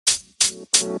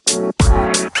All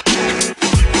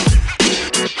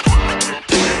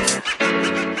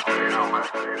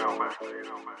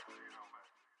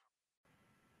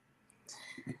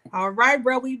right,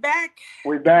 bro, we back.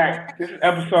 We back. This is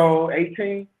episode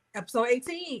 18. Episode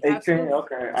 18. 18. Absolutely.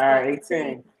 Okay. All Episode right. 18.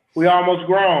 18. We almost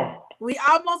grown. We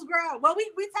almost grow. Well,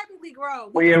 we technically grow.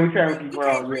 Well, yeah, we technically we can't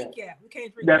grown. Yeah. drink yet. We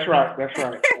can't drink That's yet. right. That's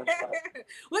right. That's right.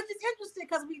 Which is interesting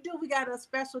because we got a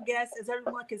special guest, as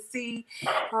everyone can see.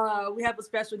 We have a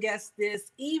special guest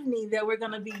this evening that we're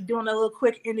going to be doing a little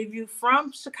quick interview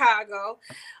from Chicago.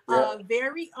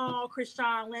 Very own Christian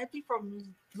Lampley from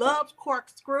Love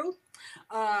Corkscrew.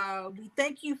 We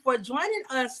thank you for joining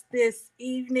us this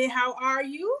evening. How are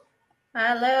you?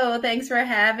 Hello, thanks for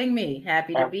having me.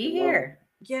 Happy to be here.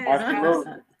 Yes,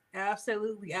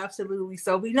 Absolutely. absolutely.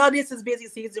 So we know this is busy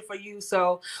season for you,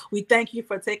 so we thank you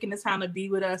for taking the time to be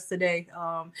with us today.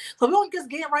 So we're going to just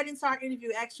get right into our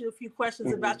interview, ask you a few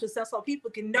questions about yourself so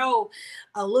people can know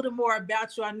a little more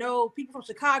about you. I know people from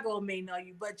Chicago may know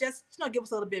you, but just give us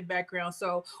a little bit of background.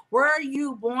 So where are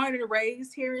you born and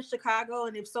raised here in Chicago?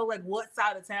 And if so, like what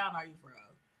side of town are you from?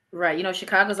 Right. You know,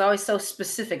 Chicago's always so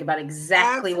specific about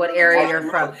exactly what area you're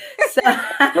from. So,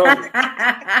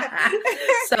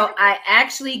 so I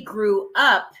actually grew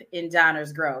up in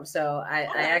Downers Grove. So I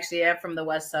actually am from the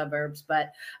west suburbs.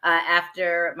 But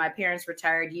after my parents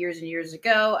retired years and years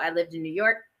ago, I lived in New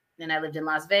York. Then I lived in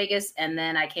Las Vegas. And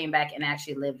then I came back and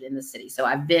actually lived in the city. So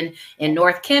I've been in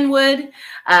North Kenwood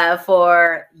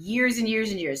for years and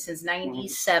years and years, since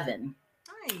 97.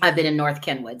 I've been in North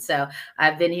Kenwood, so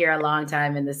I've been here a long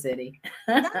time in the city.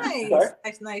 Nice.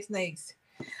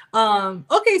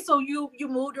 Okay, so you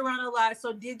moved around a lot.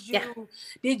 So did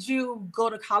you go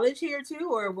to college here too,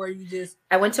 or were you just?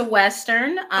 I went to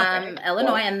Western,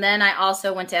 Illinois, and then I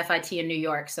also went to FIT in New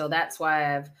York. So that's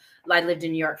why I lived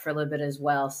in New York for a little bit as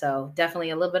well. So definitely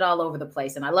a little bit all over the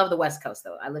place. And I love the West Coast,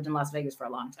 though. I lived in Las Vegas for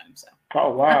a long time. So. Oh,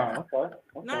 wow.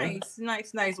 Okay.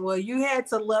 Nice. Well, you had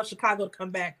to love Chicago to come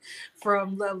back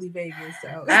from lovely Vegas.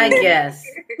 So I guess.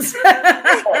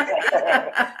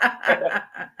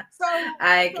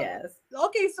 I guess.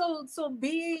 Okay, so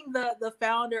being the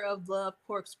founder of Love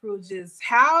Corkscrew,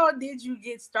 how did you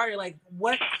get started? Like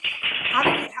why?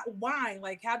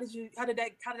 Like how did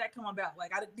that come about?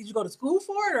 Like did you go to school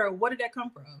for it, or what did that come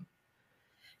from?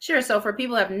 Sure. So for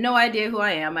people who have no idea who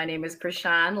I am, my name is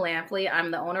Christian Lampley. I'm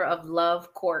the owner of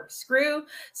Love Corkscrew.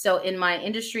 So in my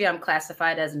industry, I'm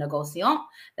classified as a negociant.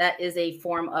 That is a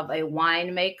form of a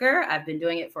winemaker. I've been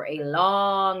doing it for a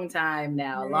long time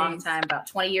now, about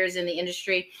 20 years in the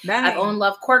industry. Nice. I've owned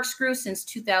Love Corkscrew since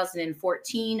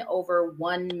 2014, over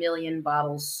 1 million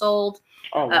bottles sold.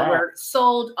 Oh, wow. We're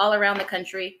sold all around the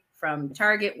country, from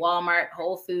Target, Walmart,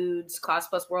 Whole Foods,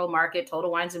 Cost Plus World Market, Total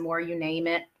Wines and More, you name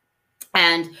it.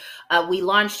 And we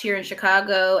launched here in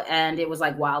Chicago, and it was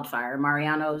like wildfire.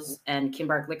 Mariano's and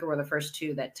Kimbark Liquor were the first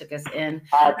two that took us in.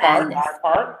 Hyde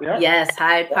Park. Yeah. Yes,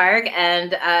 Hyde Park.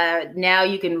 And now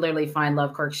you can literally find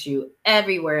Love Corkscrew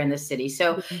everywhere in the city.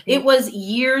 So it was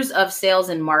years of sales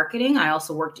and marketing. I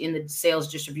also worked in the sales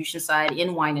distribution side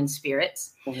in wine and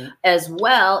spirits, as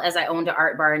well as I owned an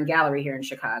art bar and gallery here in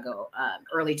Chicago,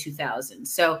 early 2000s.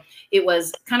 So it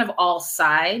was kind of all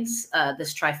sides,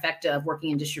 this trifecta of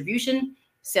working in distribution,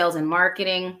 sales and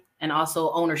marketing, and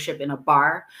also ownership in a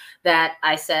bar, that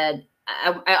I said,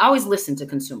 I always listen to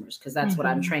consumers, because that's what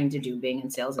I'm trained to do, being in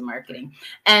sales and marketing.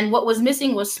 And what was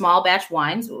missing was small batch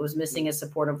wines. What was missing is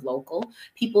support of local.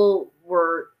 People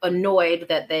were annoyed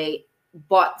that they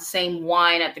bought the same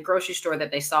wine at the grocery store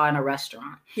that they saw in a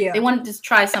restaurant. Yeah. They wanted to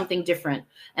try something different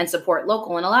and support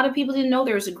local. And a lot of people didn't know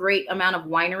there was a great amount of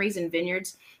wineries and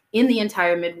vineyards in the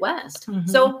entire Midwest.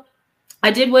 So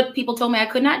I did what people told me I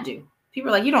could not do. People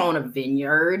were like, you don't own a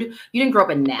vineyard. You didn't grow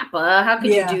up in Napa. How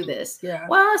could you do this? Yeah.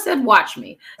 Well, I said, watch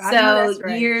me. So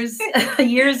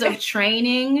years of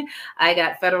training. I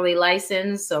got federally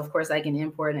licensed. So, of course, I can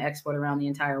import and export around the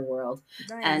entire world.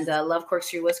 Nice. And Love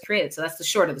Corkscrew was created. So that's the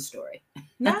short of the story.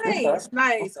 Nice.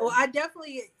 Well, I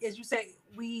definitely, as you say,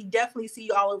 we definitely see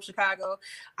you all over Chicago.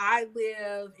 I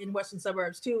live in western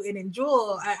suburbs too, and in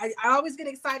Jewel, I always get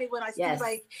excited when I see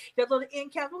like that little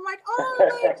end cap. I'm like,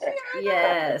 oh,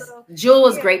 yes. Jewel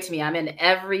is great to me. I'm in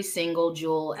every single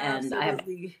Jewel, and I have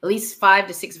at least 5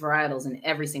 to 6 varietals in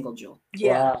every single Jewel.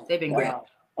 Yeah, they've been great.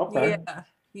 Okay.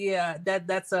 Yeah,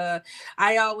 that's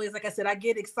I always, like I said, I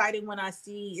get excited when I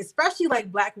see, especially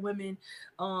like Black women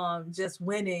just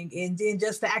winning, and then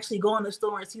just to actually go in the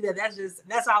store and see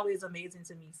that's always amazing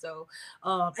to me. So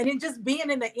and then just being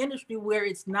in the industry where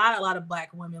it's not a lot of Black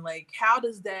women, like how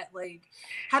does that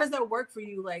work for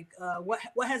you? Like what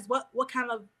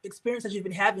kind of experience that you've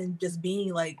been having, just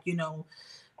being like,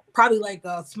 probably like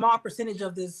a small percentage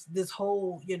of this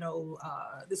whole,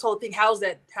 this whole thing. How does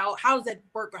that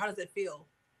work, or how does that feel?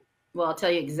 Well, I'll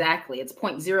tell you exactly. It's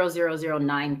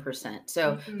 0.0009%.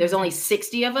 So there's only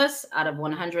 60 of us out of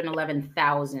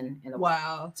 111,000 in the world.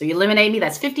 Wow. So you eliminate me,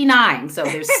 that's 59. So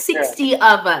there's 60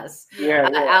 of us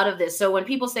out of this. So when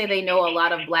people say they know a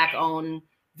lot of Black-owned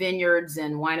vineyards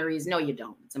and wineries, no, you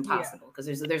don't. It's impossible because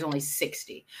there's only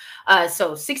 60.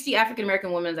 So 60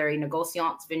 African-American women that are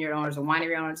negociants, vineyard owners, and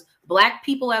winery owners. Black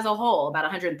people as a whole, about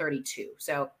 132.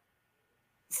 So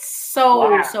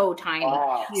tiny.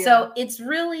 Wow. So it's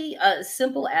really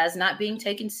simple as not being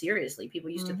taken seriously. People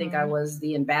used to think I was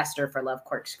the ambassador for Love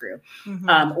Corkscrew,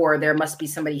 or there must be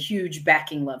somebody huge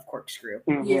backing Love Corkscrew.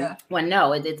 Yeah. When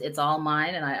no, it's all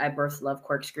mine, and I birthed Love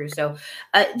Corkscrew. So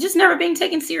just never being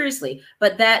taken seriously.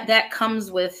 But that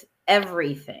comes with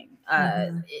everything.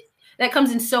 That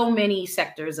comes in so many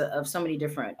sectors of so many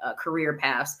different career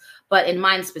paths. But in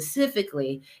mine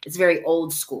specifically, it's very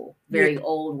old school, very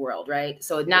old world, right?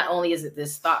 So not only is it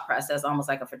this thought process, almost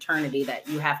like a fraternity, that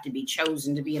you have to be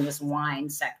chosen to be in this wine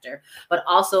sector, but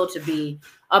also to be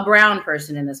a brown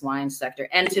person in this wine sector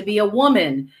and to be a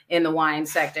woman in the wine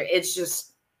sector. It's just,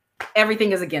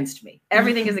 everything is against me.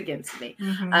 Everything is against me.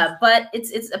 But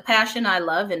it's a passion I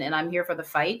love, and I'm here for the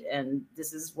fight. And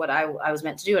this is what I was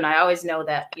meant to do. And I always know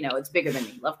that, it's bigger than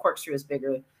me. Love Corkscrew is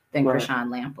bigger than Chrishan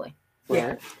Lampley.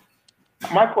 Yeah.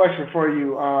 My question for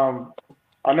you,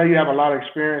 I know you have a lot of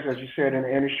experience, as you said, in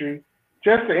the industry.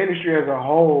 Just the industry as a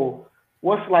whole,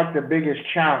 what's like the biggest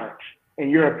challenge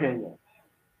in your opinion?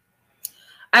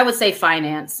 I would say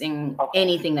financing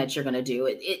anything that you're going to do.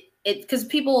 Because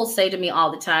people will say to me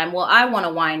all the time, well, I want a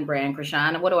wine brand,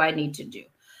 Chrishan. What do I need to do?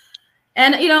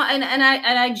 And, and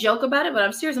I joke about it, but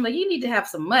I'm serious. I'm like, you need to have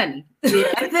some money.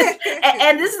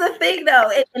 And this is the thing, though.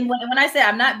 And when I say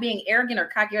I'm not being arrogant or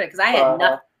cocky, because I had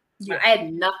nothing. I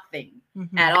had nothing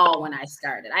at all when I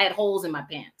started. I had holes in my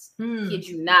pants. Kid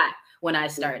you not, when I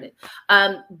started.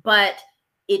 But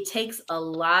it takes a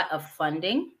lot of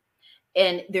funding,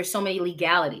 and there's so many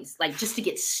legalities. Like, just to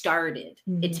get started,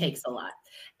 it takes a lot.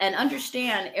 And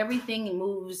understand, everything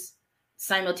moves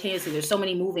simultaneously. There's so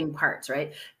many moving parts,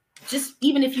 right? Just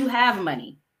even if you have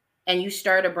money and you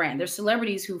start a brand, there's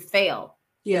celebrities who fail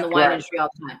in the wine industry all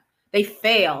the time. They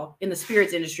fail in the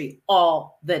spirits industry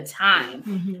all the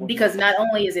time because not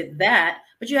only is it that,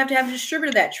 but you have to have a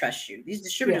distributor that trusts you. These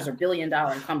distributors are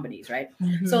billion-dollar companies, right?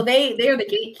 So they are the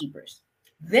gatekeepers.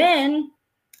 Then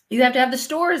you have to have the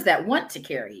stores that want to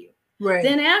carry you. Right.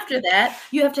 Then after that,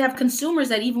 you have to have consumers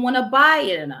that even want to buy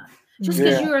it or not. Just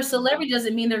because you're a celebrity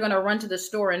doesn't mean they're going to run to the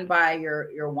store and buy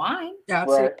your wine.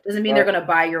 Right. Doesn't mean they're going to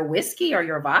buy your whiskey or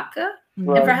your vodka. And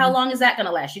for how long is that going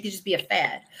to last? You could just be a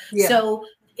fad. So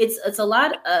it's a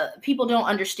lot. People don't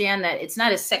understand that it's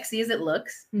not as sexy as it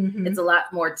looks. It's a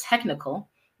lot more technical,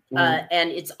 and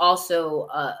it's also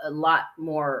a lot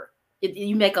more.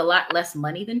 You make a lot less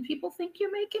money than people think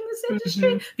you make in this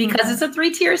industry because it's a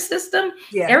 3-tier system.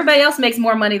 Everybody else makes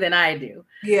more money than I do.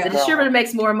 The distributor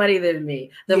makes more money than me.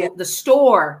 The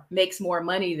store makes more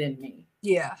money than me.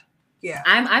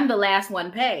 I'm the last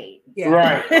one paid.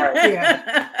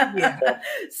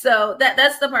 So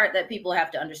that's the part that people have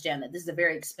to understand, that this is a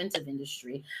very expensive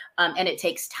industry, and it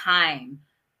takes time.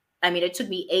 I mean, it took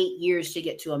me 8 years to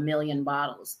get to 1 million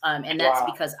bottles. And that's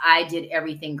because I did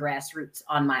everything grassroots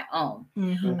on my own.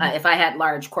 If I had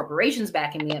large corporations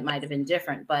backing me, it might have been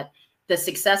different. But the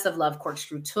success of Love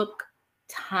Corkscrew took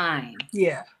time.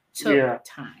 Took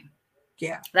time.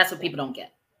 That's what people don't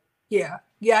get.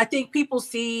 I think people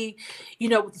see,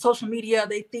 with social media,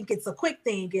 they think it's a quick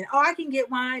thing, and I can get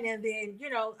wine, and then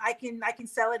I can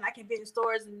sell it, and I can be in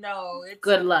stores. No, it's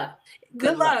good luck.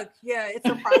 Good luck. Yeah, it's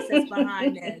a process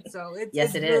behind that. So it's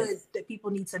good that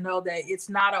people need to know that it's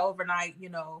not an overnight.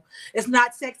 It's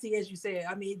not sexy, as you said.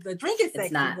 I mean, the drink is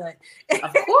sexy, but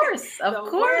of course. So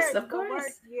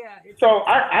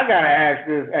I gotta ask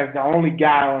this as the only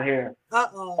guy on here.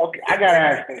 Okay, I gotta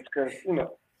ask this because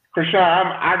Chrishan,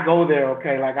 I go there,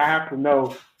 okay? Like, I have to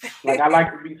know, like, I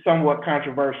like to be somewhat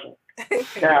controversial.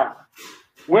 Now,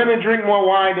 women drink more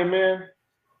wine than men?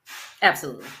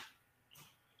 Absolutely.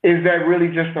 Is that really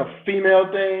just a female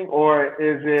thing, or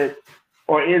is it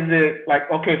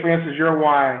like, okay, for instance, your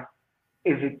wine,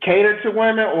 is it catered to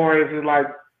women, or is it like,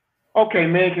 okay,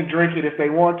 men can drink it if they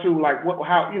want to? Like, what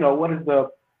is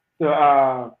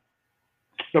the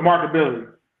marketability?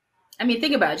 I mean,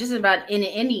 think about it. Just about in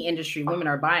any industry, women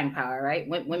are buying power, right?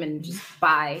 Women just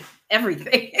buy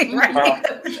everything, right?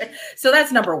 So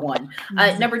that's number one.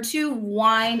 Number two,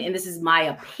 wine, and this is my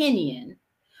opinion,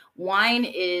 wine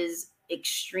is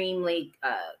extremely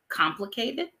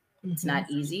complicated. It's not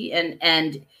easy,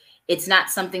 and It's not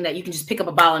something that you can just pick up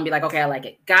a bottle and be like, okay, I like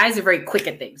it. Guys are very quick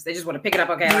at things. They just want to pick it up.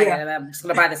 Okay, I like it. And I'm just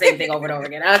going to buy the same thing over and over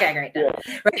again. Okay, great.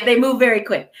 Right? They move very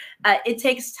quick. It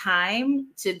takes time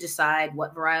to decide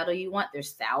what varietal you want.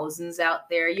 There's thousands out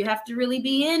there. You have to really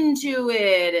be into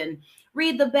it and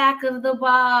read the back of the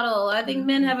bottle. I think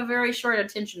men have a very short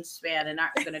attention span and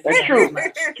aren't going to do that as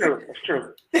much. It's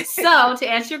true. So to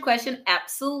answer your question,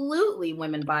 absolutely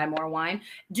women buy more wine.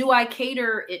 Do I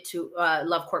cater it to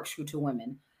Love Corkscrew to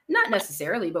women? Not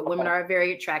necessarily, but women are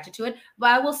very attracted to it.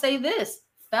 But I will say this,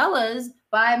 fellas,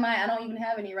 buy my, I don't even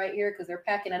have any right here because they're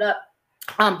packing it up.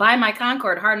 Buy my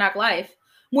Concord Hard Knock Life.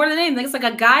 More than anything, it's like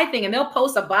a guy thing, and they'll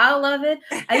post a bottle of it.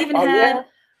 I even had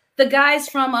the guys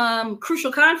from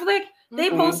Crucial Conflict. They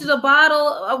posted a bottle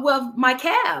of my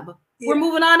cab. We're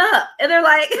moving on up. And they're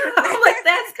like, I'm like,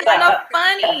 that's kind of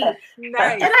funny.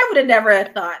 Nice. And I would have never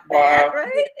thought that,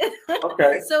 right?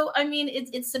 Okay. So, I mean,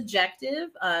 it's subjective.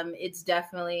 It's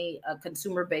definitely a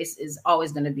consumer base is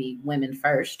always going to be women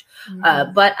first.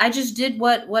 But I just did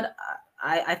what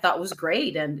I thought was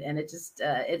great. And it just,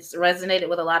 it's resonated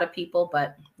with a lot of people,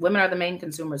 but women are the main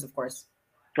consumers, of course.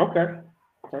 Okay.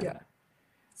 Yeah.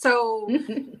 So,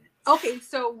 okay.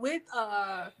 So with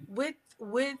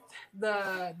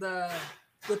the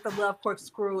Love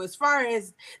Corkscrew, as far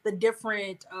as the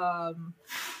different,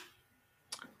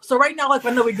 so right now, like I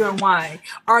know we're doing wine.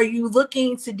 Are you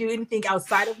looking to do anything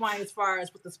outside of wine as far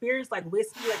as with the spirits, like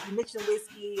whiskey, like you mentioned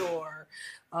whiskey or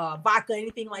vodka,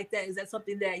 anything like that? Is that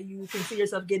something that you can see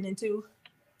yourself getting into?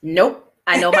 Nope.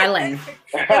 I know my lane.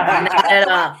 Not at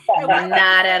all.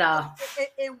 Not at all.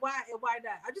 And why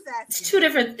not? I'm just asking. It's two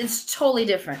different. It's totally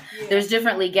different. Yeah. There's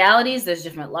different legalities. There's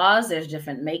different laws. There's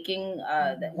different making.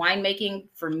 Wine making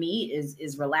for me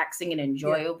is relaxing and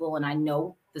enjoyable, and I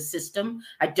know the system.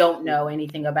 I don't know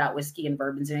anything about whiskey and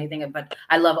bourbons or anything, but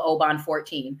I love Oban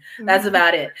 14. That's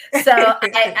about it. So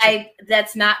I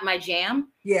that's not my jam.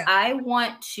 Yeah. I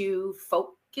want to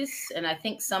focus, and I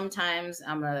think sometimes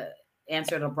I'm gonna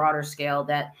answer at a broader scale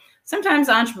that sometimes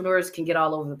entrepreneurs can get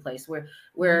all over the place. We're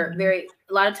a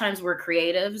lot of times we're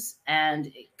creatives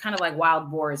and kind of like wild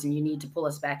boars, and you need to pull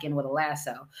us back in with a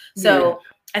lasso. So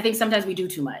I think sometimes we do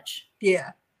too much.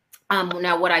 Yeah.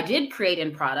 Now what I did create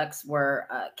in products were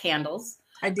candles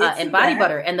and body that.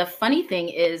 butter. And the funny thing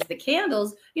is the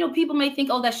candles, you know, people may think,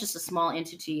 oh, that's just a small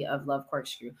entity of Love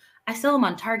Corkscrew. I sell them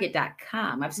on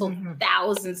Target.com. I've sold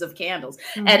thousands of candles.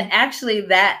 And actually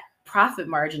that profit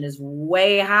margin is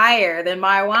way higher than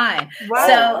my wine. Wow.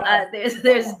 So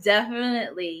there's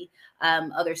definitely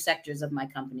other sectors of my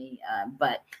company,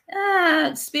 but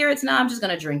spirits, no, I'm just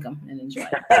going to drink them and enjoy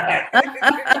it.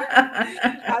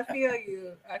 I feel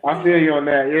you. I feel you on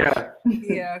that. Yeah.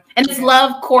 Yeah. And it's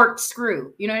Love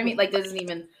Corkscrew. You know what I mean? Like it doesn't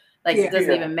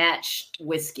even match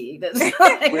whiskey. Like,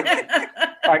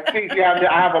 I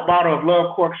have a bottle of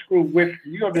Love Corkscrew whiskey.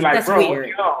 You're going to be like, that's bro,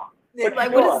 weird. what's on?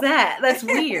 Like, what is that? That's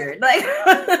weird. Like,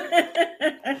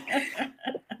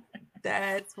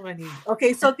 that's funny.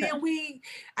 Okay, so then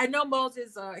I know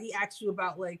Moses, he asked you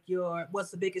about like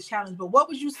what's the biggest challenge, but what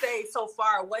would you say so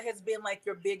far? What has been like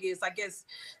your biggest, I guess,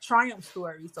 triumph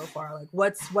story so far? Like,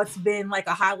 what's been like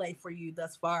a highlight for you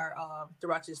thus far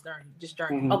throughout this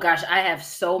journey? Oh gosh, I have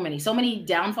so many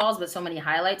downfalls, but so many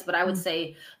highlights. But I would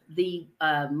say the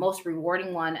most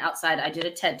rewarding one outside, I did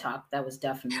a TED Talk. That was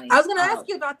definitely, I was going to ask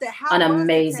you about that. An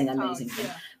amazing thing.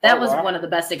 Yeah. That was one of the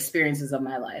best experiences of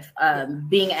my life.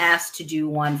 Being asked to do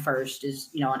one first is,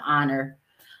 you know, an honor.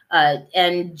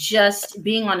 And just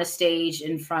being on a stage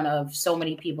in front of so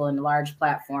many people in a large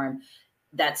platform,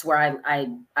 that's where I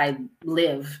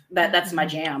live. That's my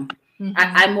jam.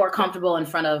 I'm more comfortable in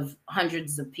front of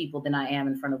hundreds of people than I am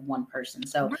in front of one person.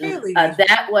 So really?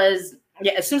 That was,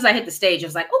 as soon as I hit the stage, I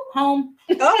was like, oh, home.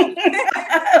 I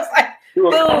was like,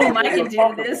 boom, I can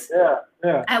do this.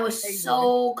 Yeah. I was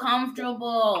so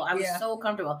comfortable. So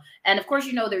comfortable. And of course,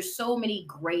 you know, there's so many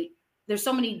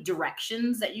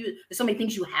directions there's so many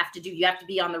things you have to do. You have to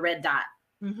be on the red dot.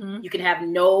 You can have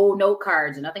no note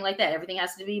cards or nothing like that. Everything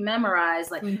has to be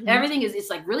memorized. Like everything it's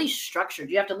like really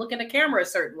structured. You have to look at the camera a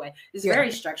certain way. It's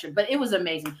very structured, but it was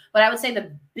amazing. But I would say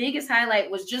the biggest highlight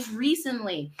was just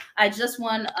recently. I just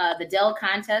won the Dell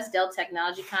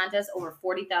Technology contest, over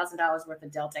 $40,000 worth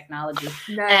of Dell technology.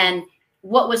 Nice. And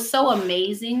what was so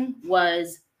amazing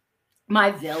was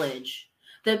my village.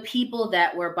 The people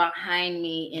that were behind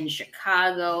me in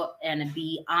Chicago and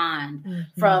beyond,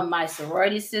 from my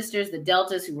sorority sisters, the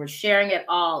Deltas who were sharing it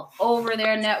all over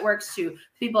their networks, to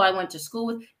people I went to school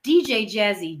with. DJ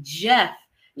Jazzy Jeff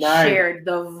shared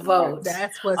the vote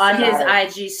on his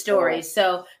IG story.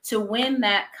 So to win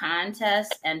that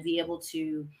contest and be able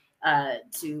to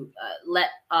let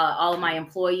all of my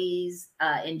employees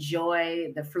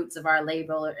enjoy the fruits of our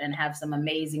labor and have some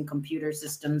amazing computer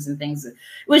systems and things. It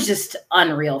was just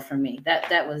unreal for me.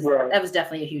 That was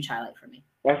definitely a huge highlight for me.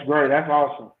 That's great. That's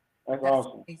awesome. That's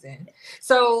awesome. Amazing.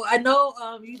 So I know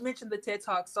you mentioned the TED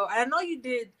Talk. So I know you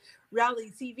did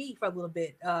reality TV for a little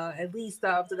bit, at least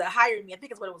to the Hire Me. I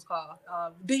think is what it was called.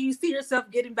 Do you see yourself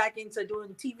getting back into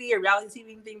doing TV or reality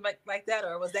TV and things like that,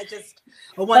 or was that just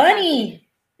a one-time thing?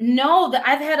 No,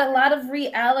 I've had a lot of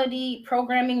reality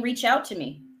programming reach out to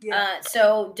me. Yeah.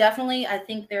 So definitely, I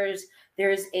think there's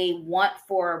a want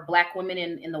for Black women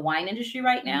in the wine industry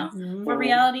right now for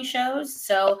reality shows.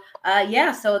 So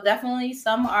so definitely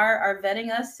some are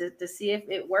vetting us to see if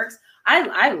it works.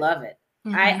 I love it.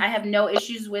 I have no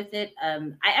issues with it. I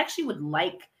actually would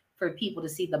like for people to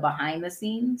see the behind the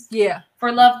scenes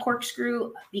for Love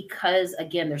Corkscrew, because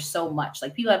again, there's so much.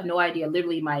 Like, people have no idea.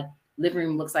 Literally, my living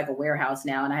room looks like a warehouse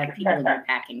now, and I have people in there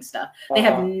packing stuff. They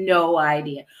have no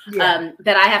idea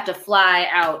that I have to fly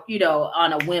out,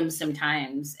 on a whim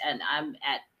sometimes, and I'm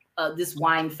at this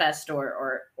wine fest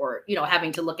or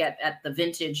having to look at the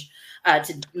vintage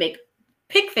to pick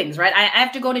things, right? I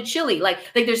have to go to Chile. Like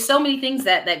there's so many things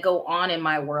that go on in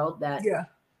my world that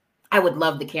I would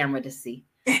love the camera to see.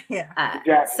 So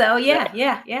that's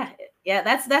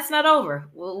not over.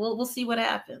 We'll see what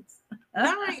happens.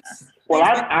 Nice. Well,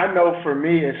 I know for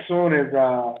me, as soon as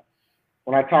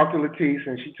when I talked to Letice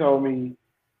and she told me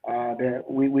that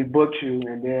we booked you,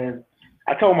 and then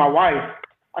I told my wife,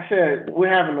 I said, we're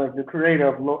having the creator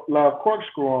of Love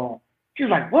Corkscrew on. She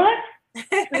was like, what?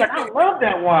 She's like, I love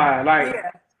that wine. Like,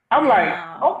 I'm like,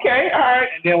 okay, all right.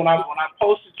 And then when I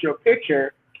posted your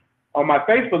picture on my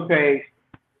Facebook page,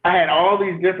 I had all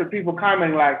these different people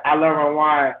commenting like, I love her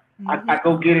wine. I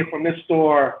go get it from this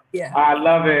store. I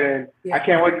love it, and I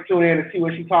can't wait to tune in and see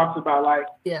what she talks about. Like,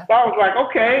 so I was like,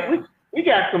 okay, we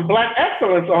got some Black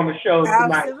excellence on the show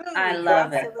tonight. I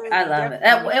love it. I love it.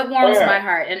 It warms my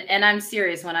heart, and I'm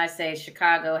serious when I say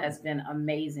Chicago has been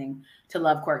amazing to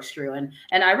Love Corkscrew, and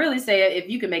I really say, if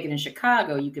you can make it in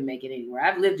Chicago, you can make it anywhere.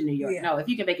 I've lived in New York. No, if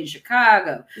you can make it in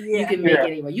Chicago, you can make it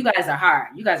anywhere. You guys are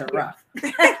hard. You guys are rough.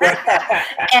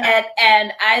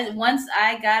 and once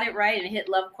I got it right and hit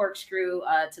Love Corkscrew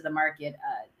to the market,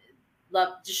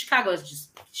 Chicago has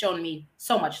just shown me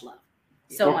so much love,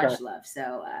 much love.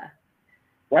 So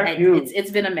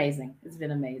it's been amazing. It's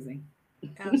been amazing.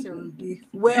 Absolutely.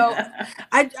 Well,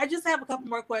 I just have a couple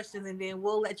more questions, and then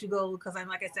we'll let you go, because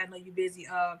like I said, I know you're busy.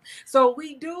 So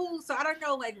I don't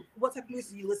know, like, what type of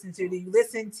music you listen to. Do you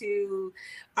listen to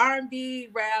R&B,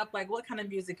 rap? Like, what kind of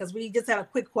music? Because we just had a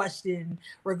quick question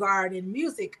regarding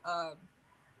music.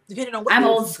 Depending on what I'm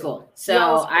old school.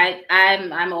 So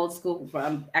I'm old school.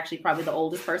 I'm actually probably the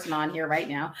oldest person on here right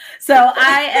now. So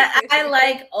I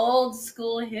like old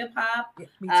school hip hop.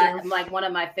 Like one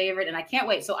of my favorite, and I can't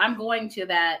wait. So I'm going to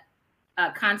that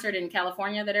concert in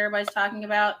California that everybody's talking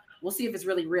about. We'll see if it's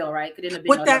really real, right? Could end up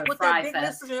being another Fry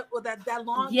Fest. With that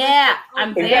long. Yeah,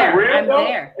 I'm there. I'm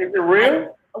there. Is it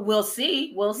real? We'll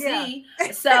see. We'll see.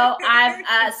 So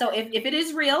if it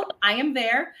is real, I am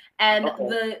there. And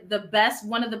the best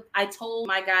I told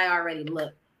my guy already,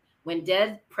 look, when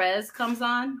Dead Prez comes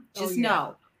on, just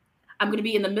know I'm gonna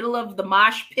be in the middle of the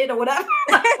mosh pit or whatever.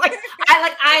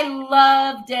 I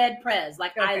love Dead Prez.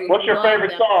 What's your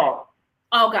favorite song?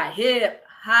 Oh God, hip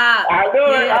hop. I do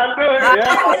it.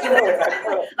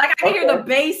 Yeah. Like, I can hear the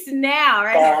bass now,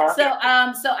 right? So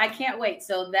I can't wait.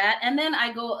 So that, and then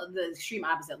I go the extreme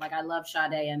opposite. Like, I love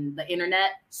Sade and the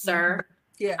internet, Sir.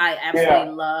 Yeah, I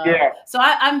absolutely love. Yeah. So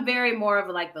I'm very more of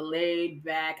like the laid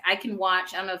back. I can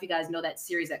watch. I don't know if you guys know that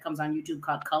series that comes on YouTube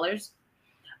called Colors,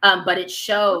 but it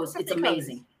shows. It's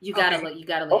amazing. You gotta look. You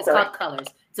gotta look. It's called Colors.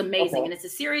 It's amazing, and it's a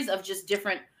series of just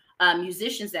different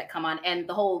musicians that come on, and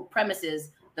the whole premise is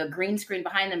the green screen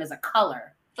behind them is a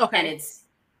color, and it's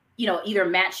either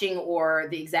matching or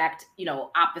the exact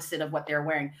opposite of what they're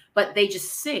wearing, but they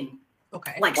just sing.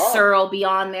 Like Sir will be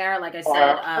on there, like I said.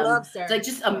 I love Sir. It's like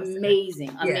just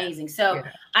amazing. So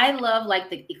I love like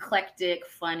the eclectic,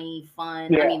 funny, fun.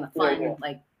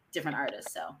 Like different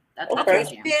artists. So that's my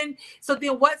jam. So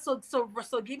give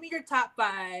me your top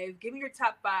five. Give me your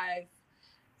top five.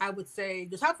 I would say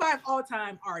the top five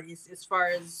all-time artists as far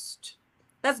as.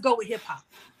 Let's go with hip hop.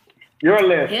 Your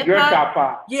list. Hip-hop? Your top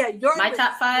five. Yeah, my list.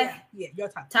 Top five. Yeah, your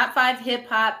top. Top five hip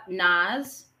hop.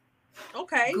 Nas.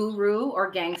 Okay. Guru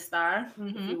or Gangstar,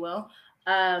 if you will.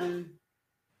 I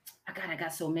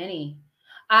got so many.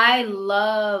 I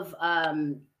love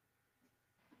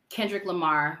Kendrick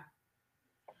Lamar.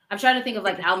 I'm trying to think of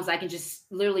like albums I can just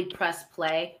literally press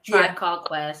play. Tribe Called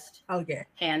Quest. Okay.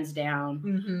 Hands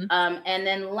down. And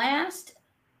then last,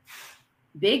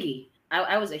 Biggie.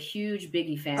 I was a huge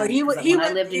Biggie fan. Oh, When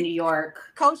I lived in New York.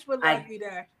 Coach would love you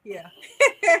there. Yeah.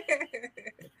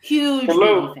 Huge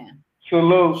Biggie fan.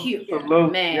 Salute. Huge.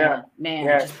 Salute. Man,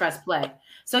 just press play.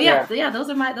 So yeah, those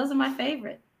are my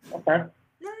favorite. Okay.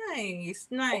 Nice.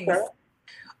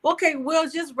 Okay, well,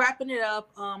 just wrapping it up.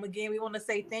 Again, we want to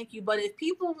say thank you. But if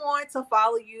people want to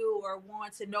follow you or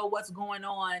want to know what's going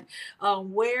on,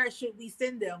 where should we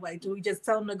send them? Like, do we just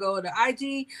tell them to go to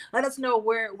IG? Let us know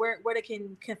where they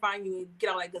can find you and get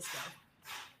all that good stuff.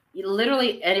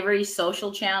 Literally every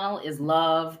social channel is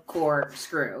Love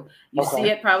Corkscrew. You see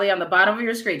it probably on the bottom of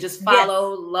your screen. Just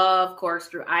follow Love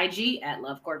Corkscrew. IG at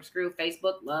Love Corkscrew.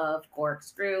 Facebook, Love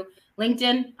Corkscrew.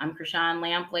 LinkedIn, I'm Chrishawn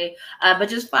Lampley. But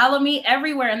just follow me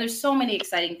everywhere. And there's so many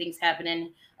exciting things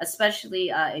happening, especially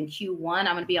in Q1. I'm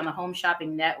going to be on the Home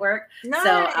Shopping Network. Nice. So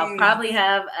I'll probably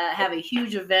have a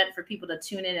huge event for people to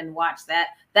tune in and watch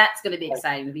that. That's going to be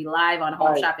exciting to be live on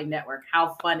Home Shopping Network.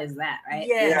 How fun is that, right?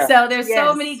 Yeah. So there's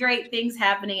so many great things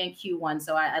happening in Q1.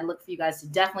 So I look for you guys to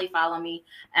definitely follow me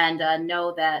and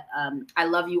know that I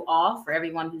love you all. For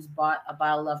everyone who's bought a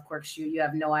bottle of Corkscrew, you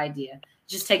have no idea. It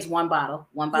just takes one bottle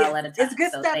at a time. It's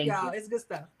good stuff, y'all. It's good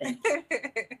stuff.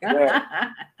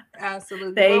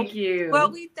 Absolutely. Thank you.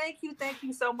 Well, we thank you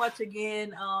so much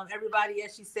again. Everybody,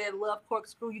 as she said, Love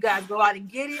Corkscrew. You guys go out and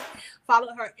get it.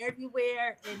 Follow her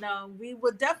everywhere, and we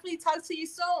will definitely talk to you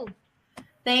soon.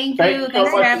 Thank you.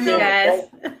 Thanks for having me, guys.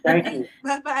 Thank you.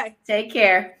 Bye-bye. Take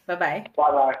care. Bye-bye.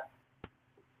 Bye-bye.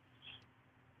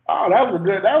 Oh, that was a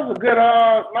good,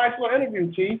 nice little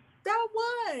interview, Chief. That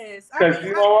was. Because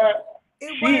you know what?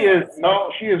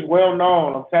 She is well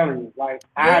known. I'm telling you. Like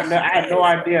I had no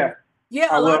idea. Yeah,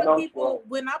 a lot of people,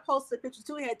 when I posted a picture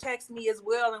too, had texted me as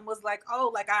well and was like, oh,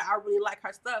 like I really like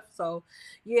her stuff. So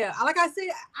yeah, like I said,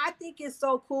 I think it's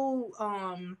so cool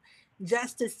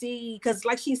just to see, because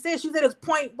like she said it's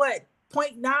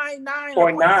 0.99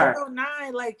 or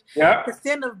 0.09 like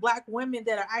percent of Black women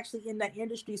that are actually in that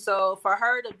industry. So for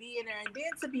her to be in there and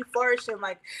then to be flourishing,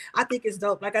 like I think it's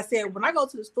dope. Like I said, when I go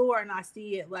to the store and I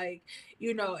see it, like,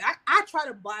 you know, I try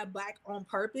to buy Black on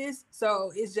purpose.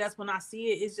 So it's just when I see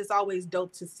it, it's just always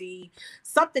dope to see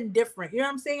something different. You know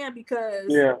what I'm saying? Because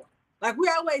like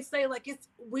we always say, like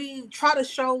we try to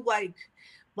show like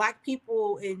Black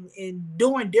people in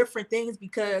doing different things,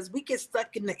 because we get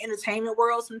stuck in the entertainment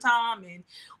world sometimes and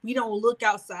we don't look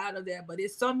outside of that. But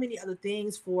there's so many other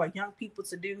things for young people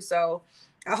to do. So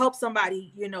I hope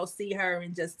somebody, you know, see her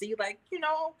and just see, like, you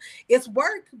know, it's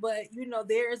work, but you know,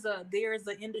 there's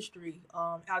an industry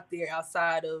out there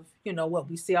outside of, you know, what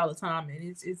we see all the time, and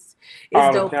it's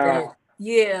dope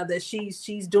that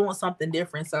she's doing something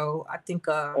different. So I think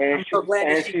I'm so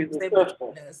glad that she's able to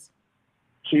do this.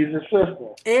 She's a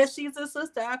sister. And she's a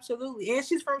sister, absolutely. And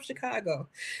she's from Chicago.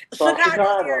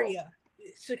 Chicago area.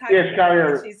 Chicago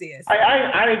area. She is.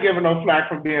 I ain't giving no flack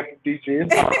for being from DC.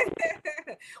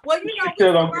 Well, you know,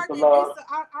 still don't get the love.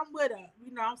 I'm with her.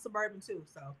 You know, I'm suburban too,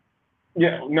 so.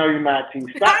 Yeah, no, you're not, T.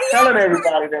 Stop telling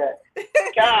everybody that.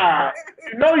 God,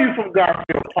 you know you from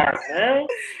Garfield Park, man.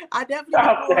 I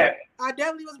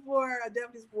definitely was born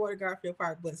in Garfield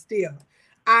Park, but still.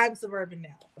 I'm suburban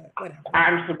now, but whatever.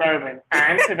 I'm suburban.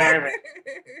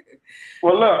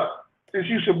 Well, look, since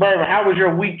you suburban, how was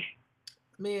your week?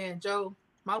 Man, Joe,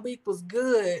 my week was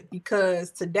good because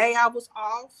today I was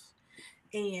off,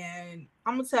 and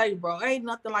I'm gonna tell you, bro, ain't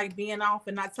nothing like being off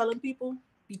and not telling people.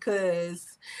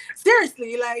 Because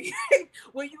seriously, like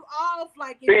when you off,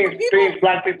 like things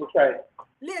Black people say.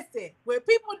 Listen, when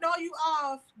people know you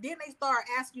off, then they start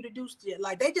asking you to do shit.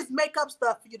 Like they just make up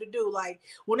stuff for you to do. Like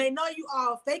when they know you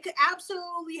off, they could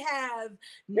absolutely have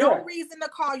no reason to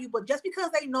call you, but just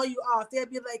because they know you off, they'll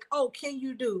be like, "Oh, can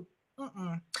you do?"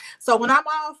 So when I'm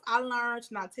off, I learned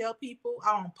to not tell people.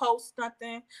 I don't post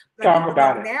nothing. Like, talk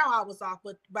about it. Now I was off,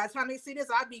 but by the time they see this,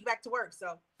 I'll be back to work.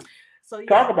 So yeah.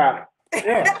 Talk about it.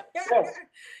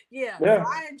 Yeah. So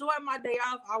I enjoyed my day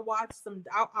off. I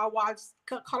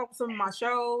caught up with some of my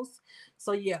shows.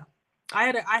 So yeah, I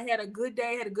had a good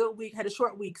day, had a good week, had a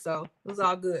short week, so it was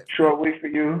all good. Short week for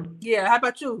you? Yeah. How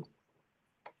about you?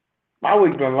 My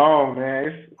week's been long, man.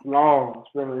 It's long.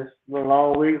 It's been a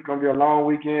long week. It's gonna be a long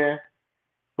weekend.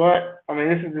 But I mean,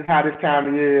 this is just how this time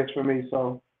of year is for me.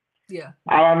 So yeah.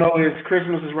 All I know is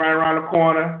Christmas is right around the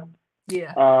corner.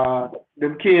 Yeah.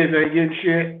 Them kids ain't getting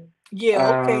shit.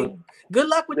 Yeah, okay. Good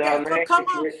luck with that. Come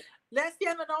on. Let's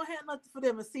don't have nothing for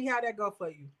them and see how that go for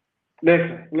you.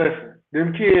 Listen.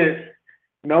 Them kids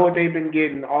know what they've been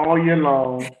getting all year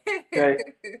long. Okay?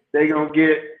 They gonna get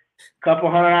a couple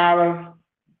 $100.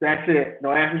 That's it.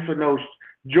 Don't ask me for no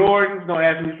Jordans. Don't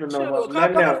ask me for no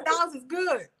nothing else. $200 is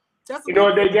good. You know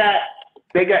what they got?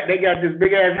 They got this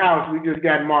big ass house we just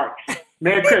got marked.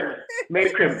 Merry Christmas. Merry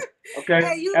Christmas. Okay?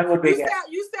 Hey, That's what they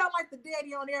got. You sound like the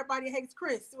daddy on Everybody Hates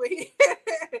Chris. When he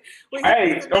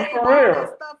Hey, puts the name for on all real.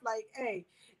 that stuff like, hey,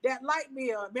 that light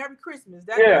bill, Merry Christmas.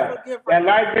 That's Yeah, a gift that right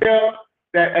light bill,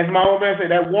 that, as my old man said,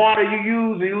 that water you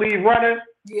use and you leave running.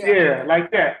 Yeah,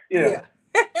 like that. Yeah.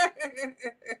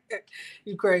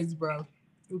 You crazy, bro.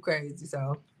 You crazy.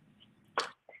 So,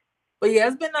 but yeah,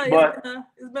 it's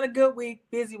been a good week,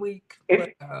 busy week.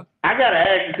 But, I gotta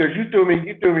ask you because you threw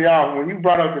me off when you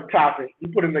brought up the topic. You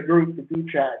put in the group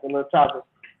chat, the little topic.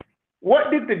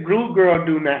 What did the glue girl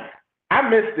do now? I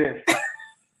missed this.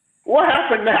 What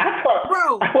happened now?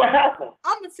 Bro, what happened?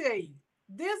 I'm gonna tell you,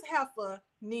 this heifer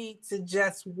needs to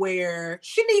just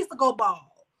she needs to go bald.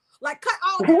 Like cut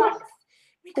all that off.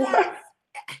 Because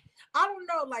I don't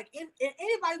know, like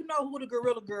anybody who know who the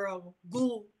Gorilla Girl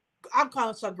glue, I'm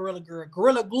calling her Gorilla Girl,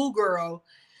 Gorilla Glue Girl.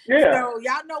 Yeah. So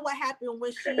y'all know what happened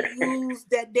when she used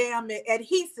that damn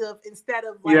adhesive instead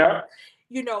of like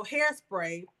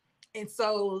hairspray. And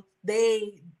so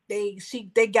they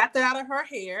got that out of her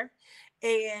hair.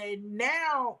 And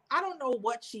now I don't know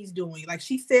what she's doing. Like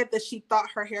she said that she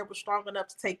thought her hair was strong enough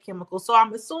to take chemicals. So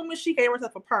I'm assuming she gave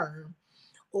herself a perm.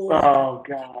 Oh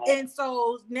God! And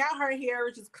so now her hair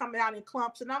is just coming out in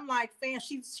clumps, and I'm like, "Fan,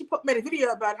 she made a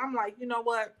video about it." I'm like, you know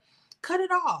what? Cut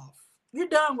it off. You're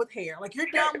done with hair. Like you're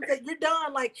done with it. You're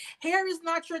done. Like hair is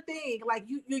not your thing. Like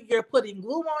you're putting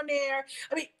glue on there.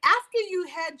 I mean, after you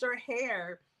had your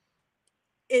hair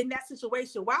in that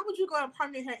situation, why would you go and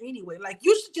perm your hair anyway? Like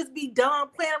you should just be done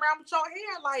playing around with your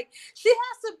hair. Like she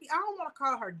has to be. I don't want to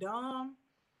call her dumb.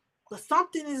 But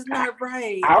something is not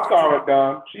right. I'll call her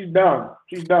dumb. She's dumb.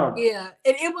 She's dumb. Yeah.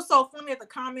 And it was so funny at the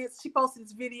comments. She posted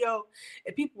this video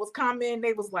and people was commenting.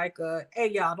 They was like,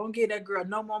 hey, y'all, don't give that girl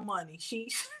no more money.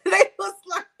 They was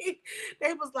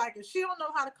like, if she don't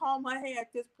know how to comb her hair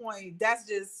at this point, that's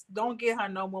just, don't give her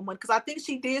no more money. Because I think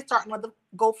she did start another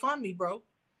GoFundMe, bro.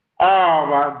 Oh,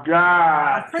 my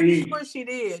God. I'm pretty sure she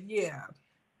did. Yeah.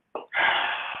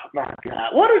 My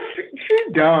God. What is she?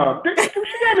 She's dumb. She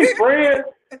got any friends?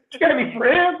 She got any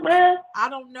friends, man? I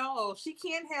don't know. She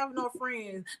can't have no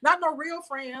friends. Not no real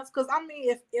friends. Because, I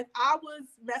mean, if I was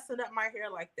messing up my hair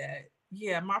like that,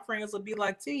 yeah, my friends would be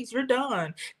like, Tease, you're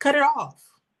done. Cut it off.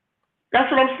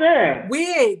 That's what I'm saying.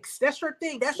 Wigs. That's your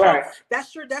thing. That's right.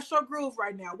 That's your groove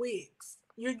right now. Wigs.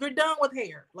 You're done with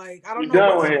hair. Like, I don't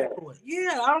know what with she's hair. doing.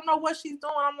 Yeah, I don't know what she's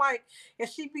doing. I'm like, and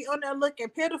she be on there looking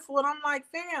pitiful. And I'm like,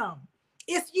 fam,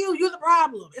 it's you. You're the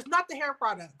problem. It's not the hair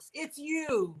products. It's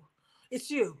you. It's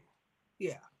you.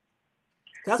 Yeah.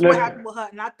 That's what happened with her.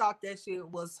 And I thought that shit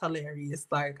was hilarious.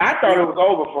 Like I thought it was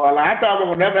over for her. Like, I thought we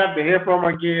would never have to hear from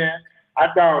her again. I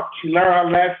thought she learned her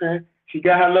lesson. She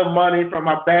got her little money from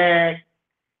her bag.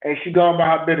 And she going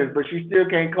about her business, but she still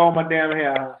can't comb her damn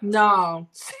hair. No.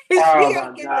 She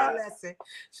ain't get that lesson.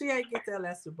 She ain't get that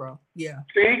lesson, bro. Yeah.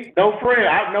 See? No friend.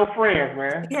 I have no friends,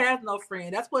 man. She has no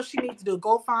friend. That's what she needs to do.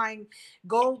 Go friend me.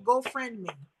 Go friend me.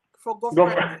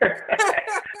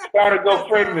 Try to go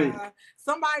friend me.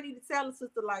 Somebody need to tell a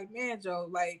sister like, man, Joe,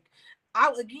 like,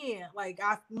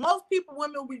 most people,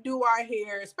 women, we do our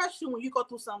hair, especially when you go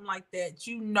through something like that,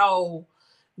 you know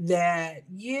that,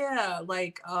 yeah,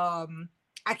 like,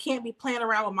 I can't be playing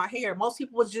around with my hair. Most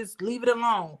people would just leave it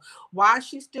alone. Why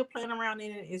she's still playing around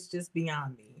in it is just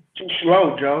beyond me. Too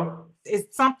slow, Joe.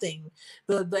 It's something.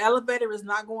 The elevator is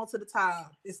not going to the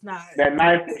top. It's not. That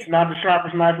knife is not the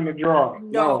sharpest knife in the drawer.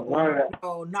 No, none of that.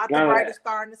 No, not the brightest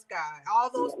star in the sky. All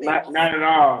those things. Not at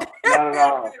all. Not at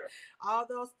all. All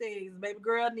those things. Baby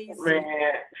girl needs. Man,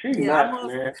 she's nuts,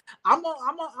 man. I'm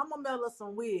gonna mail her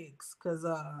some wigs because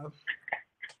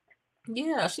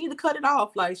yeah, she need to cut it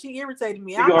off. Like she irritated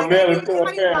me. I'm like, it's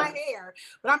not even my hair,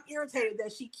 but I'm irritated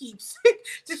that she keeps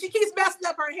messing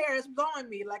up her hair. It's blowing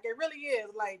me. Like it really is.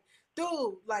 Like,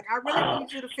 dude, like I really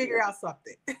need you to figure out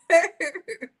something.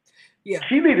 Yeah.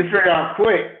 She need to figure out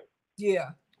quick.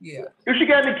 Yeah. If she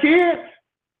got any kids?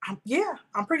 Yeah,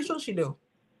 I'm pretty sure she do.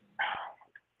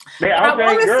 Man, I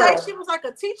want to say she was like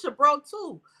a teacher, bro,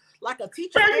 too. Like a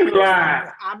teacher.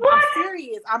 I'm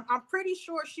serious. I'm pretty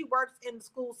sure she works in the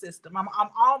school system. I'm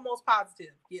almost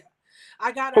positive. Yeah.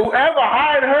 Whoever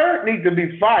hired her needs to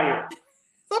be fired.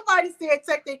 Somebody said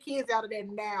take their kids out of there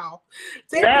now.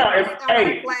 Take their kids out of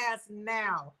the class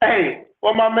now. Hey,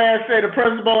 what my man said, the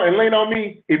principal, and lean on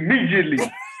me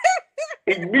immediately.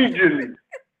 Immediately.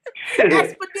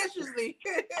 Expeditiously.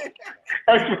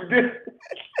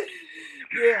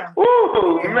 Yeah.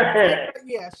 Ooh, man.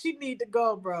 Yeah, she need to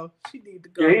go, bro. She need to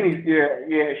go.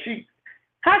 Yeah.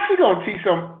 How's she gonna teach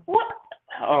them? What?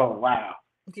 Oh, wow.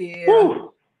 Yeah.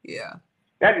 Woo. Yeah.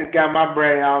 That just got my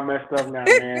brain all messed up now,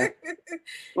 man.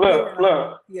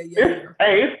 Look.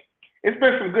 It's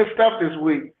been some good stuff this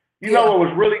week. You know what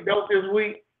was really dope this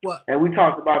week? What? And we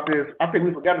talked about this. I think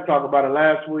we forgot to talk about it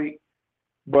last week.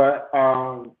 But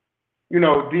you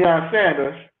know, Deion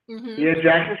Sanders, he at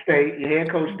Jackson State, he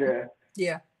head coach there.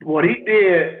 Yeah. What he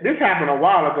did, this happened a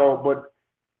while ago, but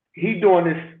he doing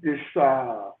this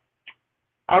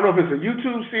I don't know if it's a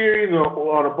YouTube series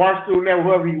or the Barstool Network,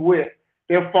 whoever he with.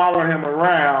 They're following him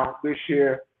around this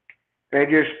year. They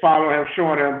just follow him,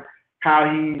 showing him how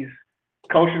he's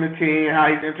coaching the team, how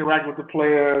he's interacting with the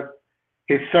players,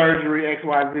 his surgery, X,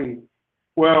 Y, Z.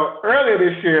 Well, earlier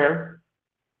this year,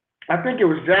 I think it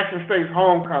was Jackson State's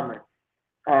homecoming.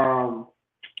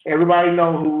 Everybody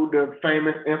know who the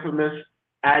famous, infamous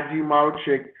IG model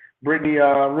chick, Brittany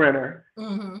Renner.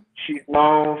 Mm-hmm. She's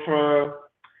known for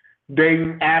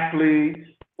dating athletes.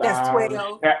 That's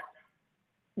 12.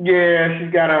 Yeah,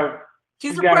 she's got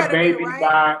a baby right?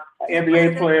 by an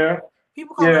NBA player.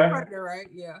 People call her a predator, right?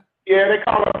 Yeah. Yeah, they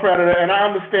call her a predator, and I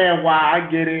understand why.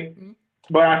 I get it,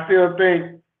 but I still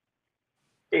think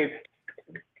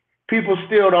people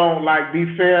still don't like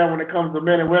be fair when it comes to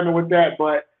men and women with that.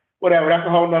 But whatever, that's a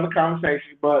whole nother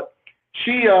conversation. But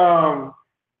she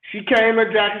came to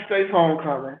Jackson State's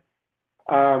homecoming.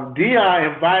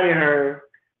 Deion invited her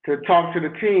to talk to the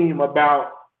team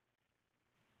about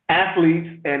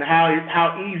athletes and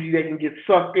how easy they can get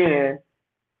sucked in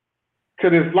to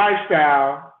this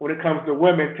lifestyle when it comes to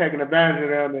women taking advantage of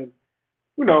them and,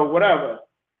 you know, whatever.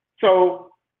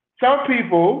 So some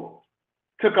people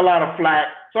took a lot of flack.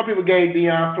 Some people gave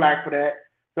Deion flack for that.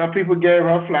 Some people gave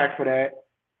her flack for that.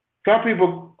 Some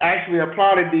people actually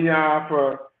applauded Deion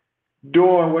for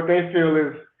doing what they feel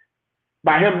is,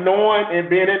 by him knowing and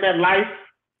being in that life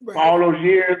for all those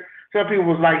years. Some people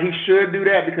was like, he should do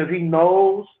that because he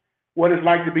knows what it's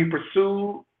like to be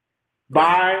pursued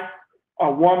by a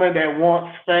woman that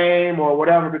wants fame or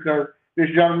whatever, because this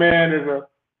young man is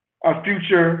a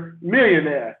future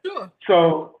millionaire. Sure.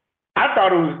 So I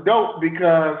thought it was dope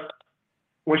because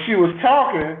when she was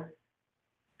talking,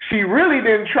 she really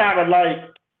didn't try to like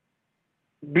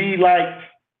be like,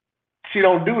 she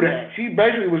don't do that. She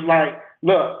basically was like,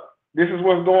 look, this is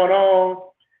what's going on.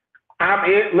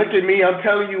 Look at me, I'm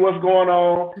telling you what's going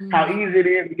on, how easy it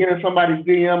is to get in somebody's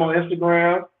DM on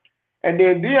Instagram. And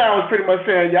then Deion was pretty much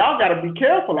saying, y'all got to be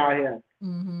careful out here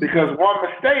because one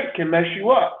mistake can mess you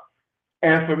up.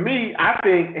 And for me, I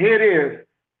think here it is.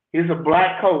 He's a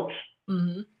black coach.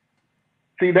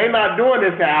 See, they're not doing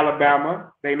this at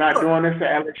Alabama. They're not doing this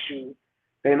at LSU.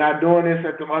 They're not doing this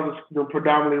at the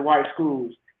predominantly white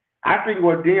schools. I think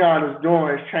what Deion is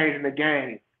doing is changing the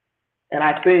game. And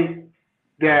I think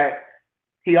that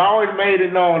he always made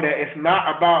it known that it's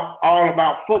not all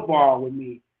about football with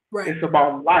me. Right. It's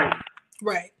about life.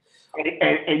 Right.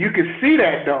 And you can see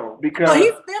that though, because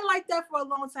he's been like that for a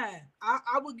long time.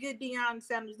 I would give Deion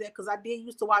Sanders that because I did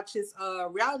used to watch his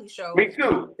reality show. Me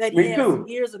too. That he had some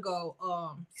years ago.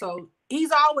 So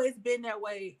he's always been that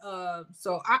way.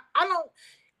 So I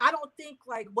don't think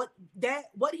like what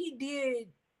he did,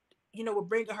 you know, with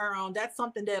bringing her on, that's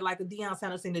something that like a Deion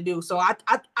Sanders thing to do. So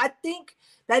I think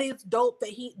that it's dope that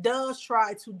he does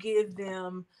try to give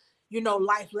them, you know,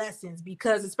 life lessons,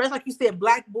 because especially like you said,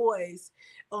 black boys,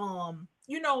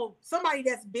 you know, somebody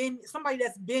that's been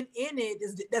in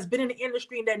it, that's been in the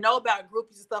industry and that know about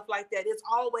groupies and stuff like that. It's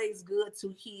always good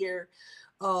to hear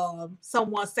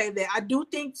someone say that. I do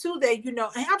think too that, you know,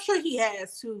 and I'm sure he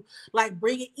has to like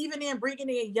bringing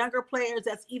in younger players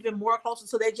that's even more closer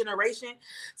to their generation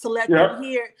to let them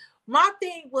hear. My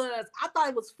thing was, I thought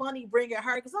it was funny bringing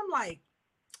her because I'm like,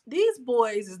 these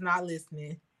boys is not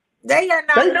listening. They are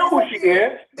not. They know who she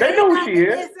is. They know who she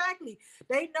is. Exactly.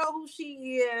 They know who she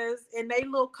is, and they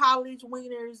little college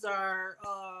wieners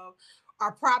are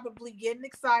probably getting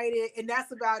excited, and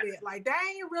that's about it. Like, they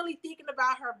ain't really thinking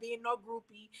about her being no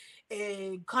groupie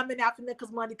and coming after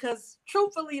niggas' money. Because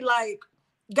truthfully, like,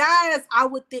 guys, I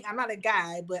would think, I'm not a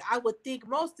guy, but I would think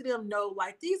most of them know,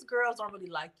 like, these girls don't really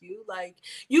like you. Like,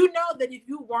 you know that if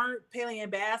you weren't playing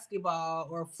basketball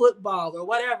or football or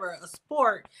whatever, a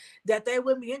sport, that they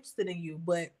wouldn't be interested in you.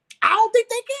 But I don't think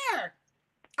they care.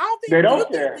 I don't think they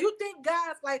don't care. You think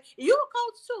guys, like, you a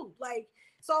coach too. Like,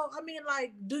 so, I mean,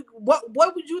 like,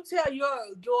 what would you tell your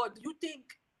do you think,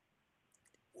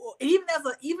 even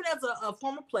as a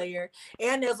former player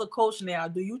and as a coach now,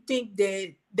 do you think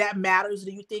that matters?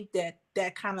 Do you think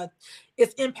that kind of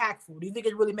is impactful? Do you think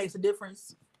it really makes a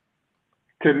difference?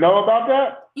 To know about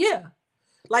that? Yeah.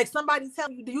 Like somebody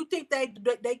telling you, do you think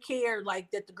they care like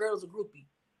that the girl's a groupie?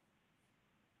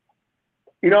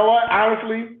 You know what?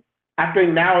 Honestly, I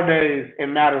think nowadays it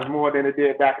matters more than it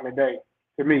did back in the day.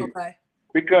 to me. Okay.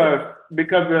 Because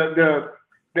the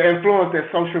influence that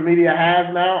social media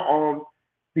has now on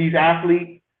these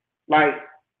athletes, like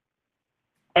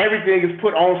everything is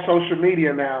put on social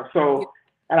media now. So,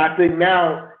 and I think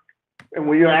now, and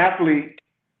when you're an athlete,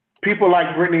 people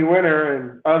like Brittany Winter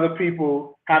and other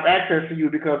people have access to you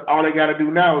because all they got to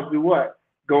do now is do what?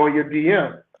 Go in your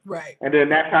DM. Right. And then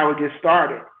that's how it gets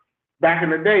started. Back in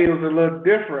the day, it was a little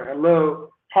different, a little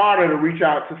harder to reach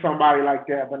out to somebody like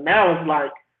that. But now it's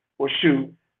like, well,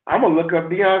 shoot, I'm going to look up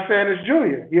Deion Sanders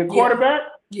Jr. He a quarterback.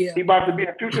 Yeah. He about to be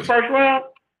a future first round.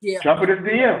 Yeah. Jump in his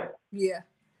DM. Yeah.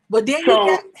 But then So,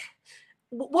 you got,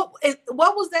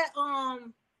 what was that?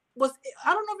 Was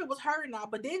I don't know if it was her or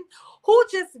not, but then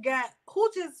which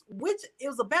it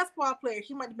was a basketball player.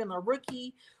 He might have been a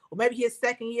rookie or maybe his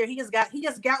second year. He just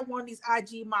got one of these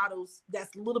IG models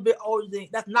that's a little bit older than,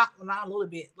 that's not a little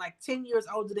bit, like 10 years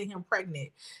older than him,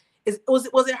 pregnant. Was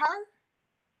it her?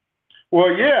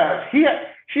 Well, yeah, she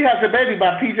has a baby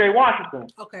by PJ Washington.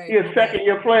 Okay. He's a second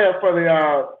year player for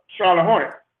the Charlotte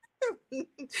Hornets.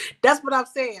 That's what I'm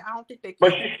saying. I don't think they can.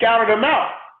 But she scouted him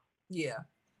out. Yeah.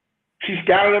 She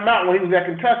scouted him out when he was at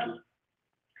Kentucky.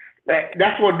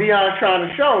 That's what Deion's trying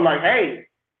to show. Like, hey,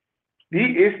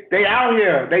 they out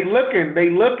here. They looking. They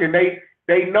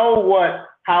know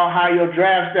how high your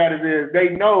draft status is. They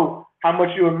know how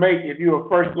much you would make if you were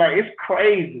first. Like, it's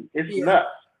crazy. It's nuts.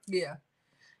 Yeah.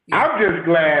 I'm just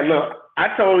glad. Look,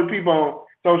 I told the people on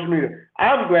social media,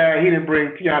 I'm glad he didn't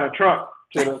bring Tiana Trump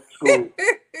to the school.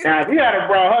 Now, if he had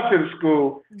brought her to the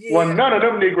school, well, none of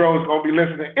them Negroes gonna be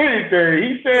listening to anything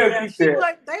he said. She said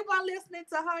they weren't listening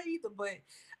to her either, but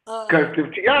because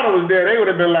if Tiana was there, they would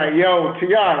have been like, "Yo,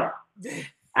 Tiana,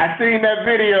 I seen that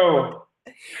video."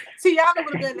 Tiana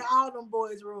would have been in all them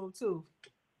boys' room too.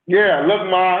 Yeah, look,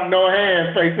 ma, no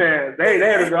hands, face hands. They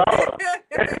had it all.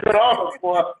 That's good all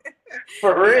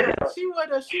for real. She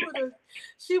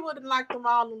would have knocked them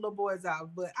all little boys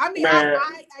out. But I mean, I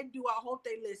do. I hope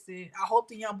they listen. I hope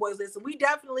the young boys listen. We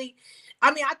definitely.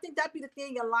 I mean, I think that'd be the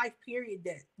thing in life. Period.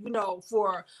 That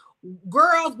for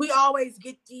girls, we always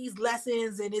get these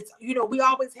lessons, and it's we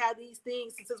always have these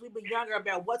things since we've been younger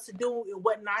about what to do and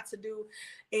what not to do,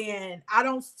 and I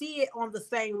don't see it on the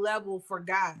same level for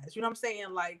guys. You know what I'm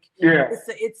saying? Like, it's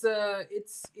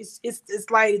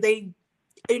like they,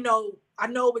 I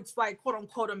know it's like quote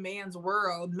unquote a man's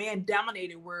world, man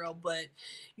dominated world, but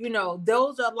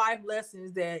those are life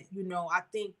lessons that I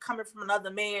think coming from another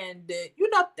man that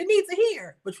they need to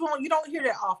hear, but you don't hear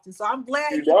that often. So I'm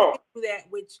glad you do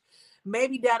that, which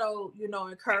maybe that'll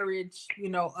encourage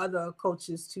other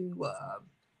coaches to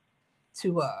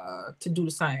do the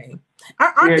same.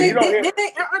 Aren't they going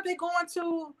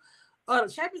to the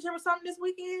championship or something this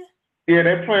weekend? Yeah,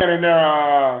 they're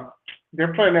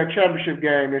playing their championship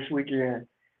game this weekend.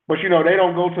 But they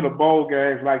don't go to the bowl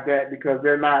games like that because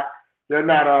they're not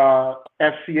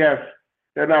FCS.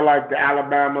 They're not like the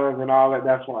Alabamas and all that.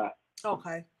 That's why.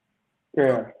 Okay.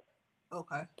 Yeah.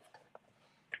 Okay.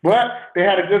 But they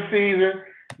had a good season.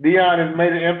 Deion has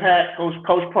made an impact. Coach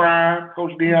Prime,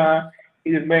 Coach Deion,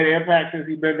 he has made an impact since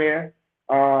he's been there.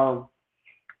 I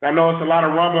know it's a lot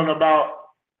of rumbling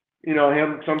about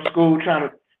him, some school trying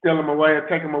to steal him away or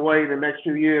take him away the next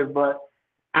few years. But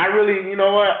I really,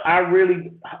 I really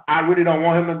don't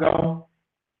want him to go.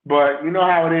 But you know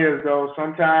how it is, though.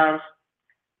 Sometimes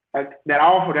that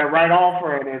right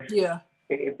offer, and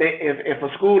if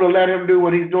a school will let him do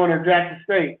what he's doing in Jackson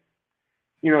State,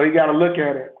 he got to look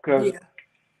at it because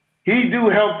he do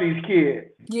help these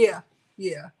kids. Yeah.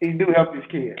 He do help these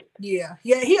kids. Yeah.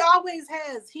 He always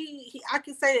has. I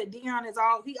can say that Deion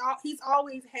he's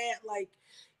always had like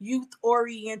youth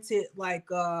oriented like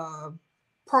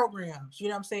programs. You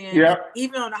know what I'm saying? Yeah.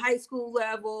 Even on the high school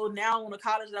level, now on the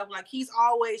college level, like he's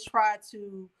always tried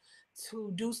to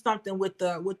do something with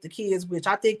the kids, which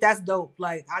I think that's dope.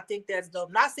 Like I think that's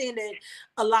dope. Not saying that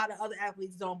a lot of other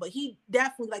athletes don't, but he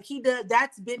definitely he does.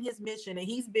 That's been his mission, and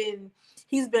he's been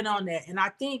on that. And I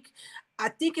think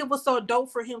it was so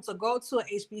dope for him to go to an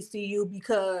HBCU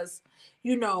because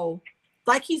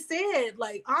like he said,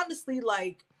 like honestly,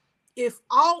 like if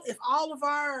all of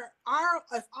our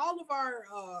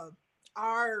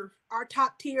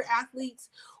top tier athletes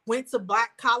went to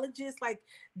Black colleges, like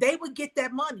they would get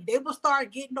that money. They would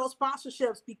start getting those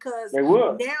sponsorships because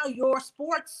now your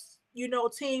sports,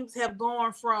 teams have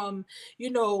gone from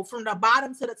the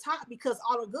bottom to the top because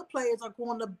all the good players are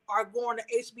going to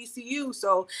HBCU.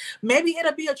 So maybe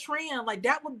it'll be a trend. Like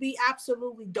that would be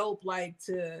absolutely dope. Like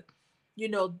to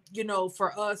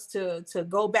for us to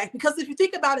go back, because if you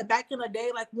think about it, back in the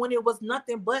day, like when it was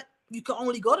nothing but you can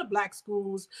only go to black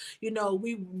schools. You know,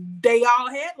 they all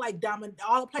had like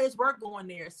all the players were going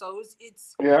there. So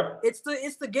it's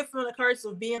the gift and the curse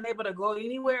of being able to go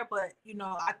anywhere. But you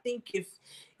know, I think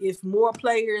if more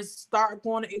players start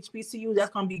going to HBCU,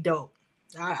 that's gonna be dope.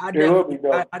 I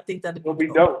think that'll be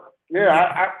dope.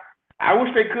 Yeah, I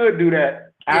wish they could do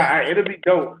that. Yeah. It'll be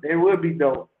dope. It would be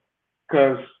dope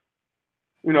because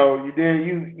you know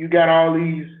you got all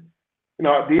these. You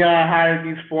know, Deion hired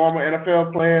these former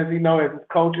NFL players, you know, as his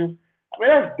coaches. I mean,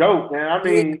 that's dope, man. I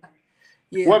mean,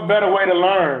 what better way to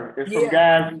learn is from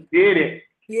guys who did it.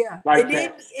 Yeah. Like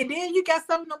and then you got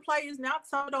some of them players now,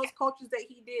 some of those coaches that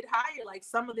he did hire, like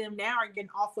some of them now are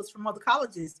getting offers from other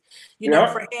colleges, you know,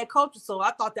 for head coaches. So I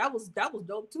thought that was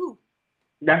dope too.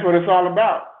 That's what it's all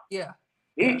about. Yeah.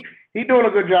 He doing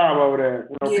a good job over there.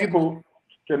 You know, people,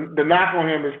 the knock on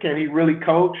him is, can he really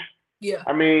coach? Yeah.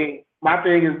 I mean, my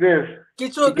thing is this. He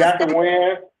got the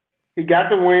win. He got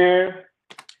the win.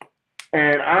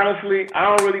 And honestly,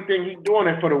 I don't really think he's doing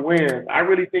it for the win. I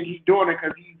really think he's doing it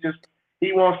because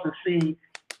he wants to see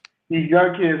these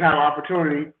young kids have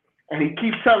opportunity. And he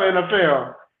keeps telling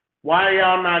NFL, why are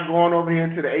y'all not going over here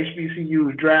to the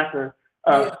HBCUs drafting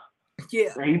us?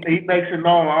 Yeah. And he makes it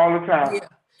known all the time. Yeah.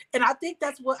 And I think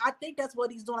that's what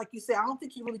he's doing. Like you said, I don't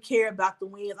think he really cares about the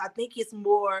wins. I think it's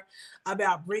more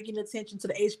about bringing attention to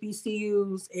the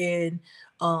HBCUs and,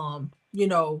 you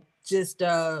know, just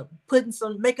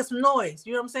making some noise.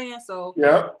 You know what I'm saying? So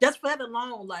just for that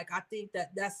alone, like I think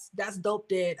that's dope.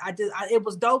 That it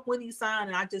was dope when he signed,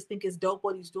 and I just think it's dope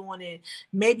what he's doing. And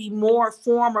maybe more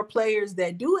former players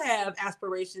that do have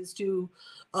aspirations to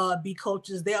be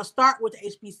coaches, they'll start with the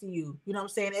HBCU. You know what I'm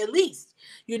saying? At least,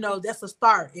 you know, that's a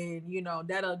start, and you know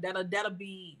that'll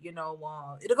be, you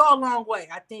know, it'll go a long way.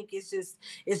 I think it's just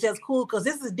cool because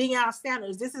this is Deion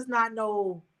Sanders. This is not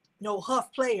no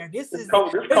Huff player. This is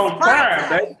Coach Prime,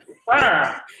 baby.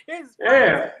 Prime.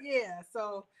 Yeah.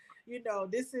 So you know,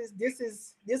 this is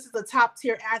a top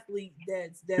tier athlete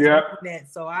that's doing that.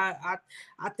 So I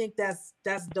think that's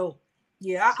dope.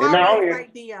 Yeah, I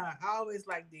always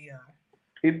like Deion.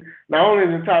 He not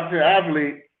only is a top tier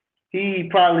athlete, he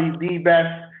probably the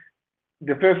best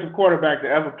defensive quarterback to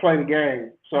ever play the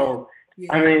game. So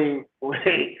I mean,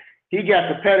 he got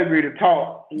the pedigree to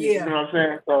talk. You know what I'm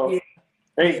saying? So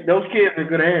those kids are in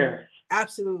good hands.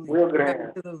 Absolutely. Real good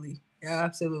hands. Absolutely. Yeah,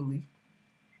 absolutely.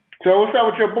 So what's up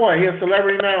with your boy? He a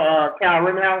celebrity now, Kyle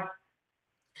Rittenhouse?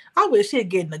 I wish he'd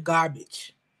get in the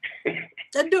garbage.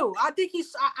 I do. I think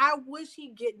I wish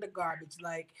he'd get in the garbage.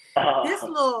 Like this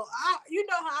little, you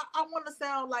know how I want to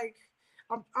sound like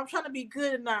I'm trying to be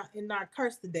good and not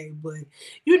curse today, but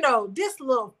you know, this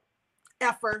little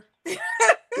effer. That's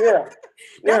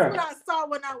what I saw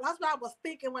that's what I was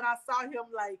thinking when I saw him,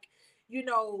 like, you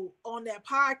know, on that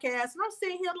podcast. And I'm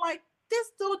sitting here like,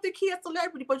 this dude think he a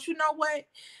celebrity, but you know what?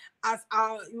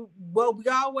 Well, we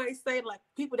always say, like,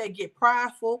 people that get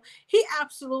prideful, he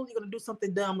absolutely gonna do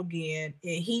something dumb again,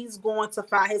 and he's going to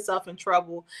find himself in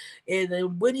trouble. And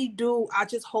then when he do, I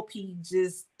just hope he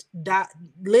just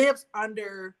lives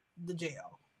under the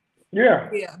jail. Yeah,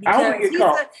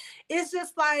 because it's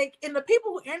just like, and the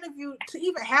people who interviewed, to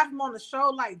even have him on the show,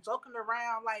 like joking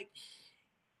around, like,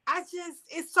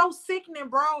 it's so sickening,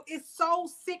 bro. It's so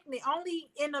sickening. Only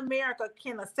in America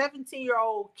can a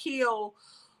 17-year-old kill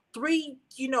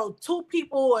two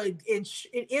people and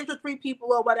injure 3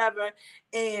 people or whatever,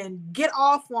 and get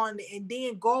off on it, and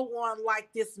then go on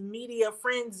like this media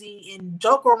frenzy and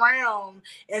joke around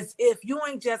as if you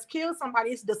ain't just killed somebody.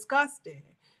 It's disgusting.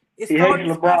 He hates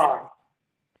LeBron.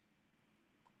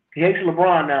 He hates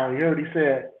LeBron now. You heard what he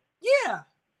said. Yeah.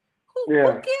 Who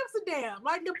gives a damn?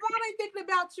 Like, LeBron ain't thinking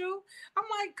about you. I'm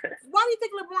like, why do you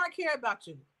think LeBron care about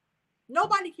you?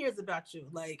 Nobody cares about you.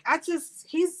 Like, it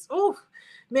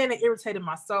irritated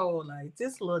my soul. Like,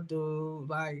 this little dude,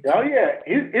 like. Oh yeah,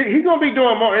 he's gonna be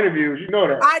doing more interviews. You know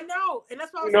that. I know, and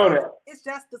that's what I was saying. It's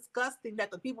just disgusting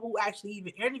that the people who actually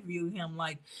even interviewed him,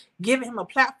 like, giving him a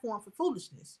platform for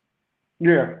foolishness.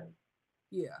 Yeah.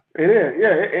 It is.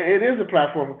 Yeah, it is a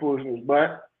platform for foolishness,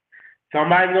 but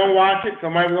somebody's gonna watch it.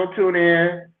 Somebody's gonna tune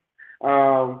in.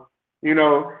 You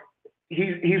know,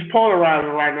 he's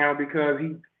polarizing right now because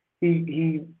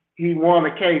he won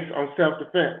a case on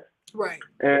self-defense. Right.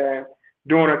 And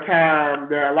during a time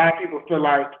that a lot of people feel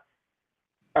like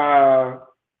a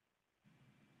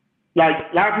lot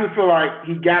of people feel like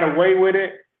he got away with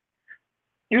it.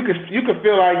 You could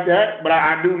feel like that, but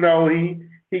I do know he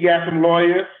got some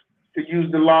lawyers to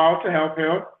use the law to help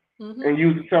him and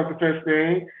use the self-defense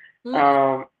thing.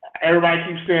 Everybody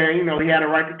keeps saying, you know, he had a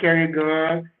right to carry a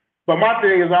gun. But my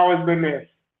thing has always been this.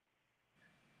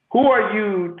 Who are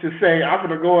you to say, I'm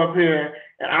going to go up here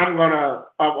and I'm going to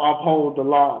uphold the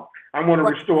law? I'm going to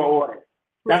restore order.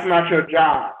 That's not your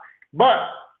job. But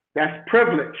that's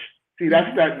privilege. See,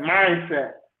 that's that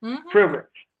mindset. Privilege.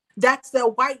 That's the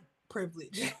white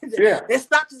privilege. Yeah. It's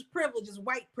not just privilege, it's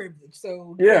white privilege.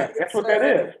 So yeah, that's what that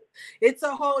is. It's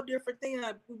a whole different thing.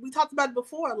 We talked about it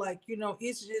before, like, you know,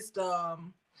 it's just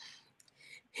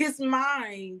his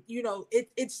mind, you know,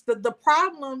 it's the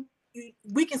problem.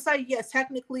 We can say, yes,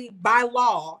 technically by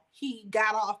law, he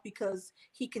got off because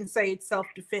he can say it's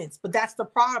self-defense, but that's the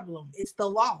problem. It's the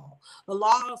law. The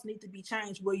laws need to be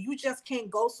changed where you just can't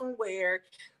go somewhere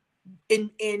and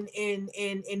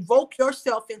invoke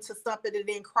yourself into something and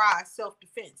then cry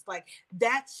self-defense. Like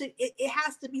that should, it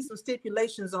has to be some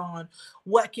stipulations on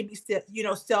what can be, you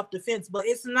know, self-defense, but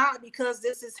it's not, because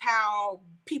this is how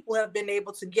people have been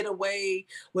able to get away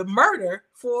with murder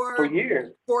for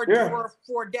years, for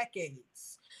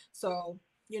decades. So,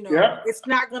 you know, it's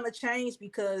not going to change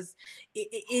because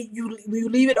you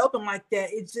leave it open like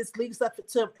that. It just leaves up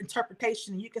to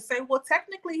interpretation. You can say, well,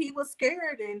 technically he was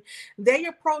scared and they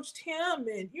approached him,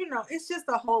 and, you know, it's just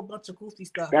a whole bunch of goofy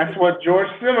stuff. That's what George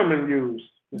Zimmerman used.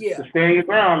 The stand your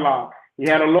ground law. He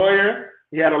had a lawyer.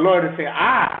 To say,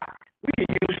 we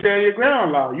can use stand your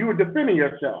ground law. You were defending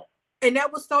yourself. And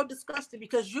that was so disgusting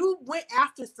because you went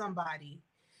after somebody.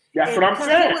 That's what I'm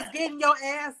saying. You was getting your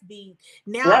ass beat.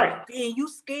 Now, and you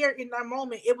scared in that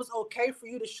moment, it was okay for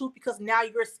you to shoot because now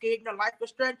you're scared and your life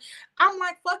was threatened. I'm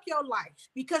like, fuck your life,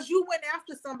 because you went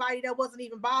after somebody that wasn't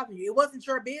even bothering you. It wasn't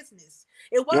your business.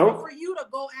 It wasn't for you to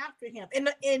go after him.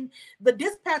 And the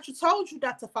dispatcher told you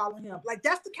not to follow him. Like,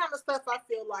 that's the kind of stuff I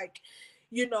feel like,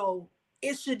 you know,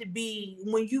 it should be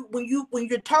when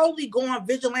you're totally going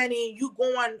vigilante and you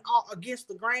going against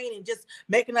the grain and just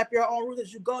making up your own rules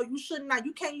as you go. You should not.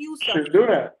 You can't use something. Shouldn't do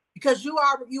that because you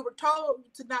were told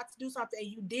not to do something and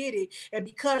you did it, and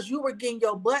because you were getting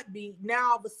your butt beat,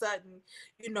 now all of a sudden,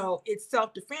 you know, it's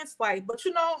self-defense. Like, but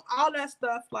you know, all that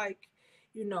stuff, like,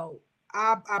 you know,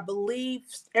 I believe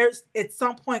at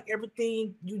some point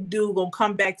everything you do gonna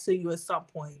come back to you at some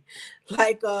point,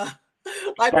 like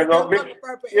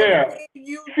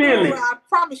you do, I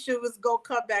promise you it's gonna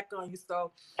come back on you.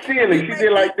 So she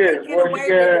did like this. It's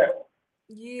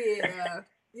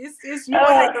you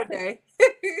ain't day.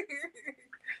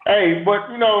 Hey, but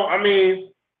you know, I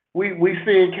mean, we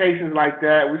seen cases like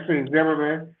that. We seen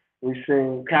Zimmerman. We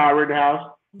seen Kyle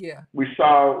Rittenhouse. Yeah. We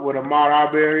saw with Ahmaud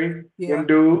Arbery, them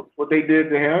dudes, what they did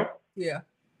to him. Yeah.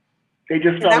 They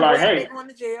just felt like, hey, going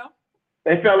to jail.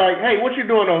 They felt like, hey, what you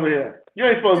doing over here? You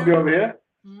ain't supposed to be over here.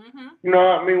 Mm-hmm. You know,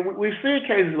 I mean, we've seen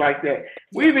cases like that.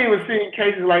 We've even seen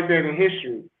cases like that in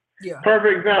history. Yeah.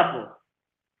 Perfect example,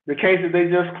 the case that they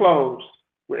just closed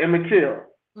with Emmett Till.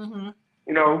 Mm-hmm.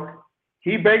 You know,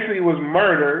 he basically was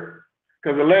murdered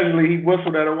because allegedly he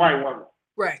whistled at a white woman.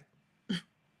 Right.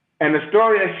 And the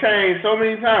story has changed so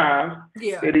many times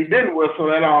that he didn't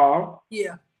whistle at all.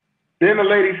 Yeah. Then the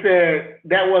lady said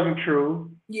that wasn't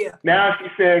true. Yeah. Now she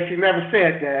said she never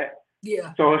said that.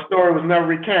 Yeah. So her story was never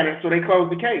recanted, so they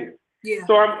closed the case. Yeah.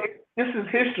 So this is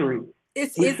history.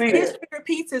 It's history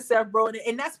repeats itself, bro,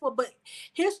 and that's what. But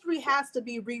history has to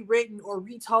be rewritten or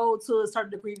retold to a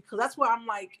certain degree, because that's why I'm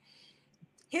like,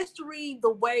 history,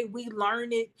 the way we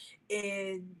learn it,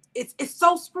 and it's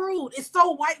so screwed. It's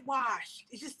so whitewashed.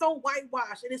 It's just so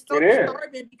whitewashed, and it's so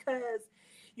disturbing because,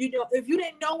 you know, if you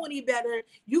didn't know any better,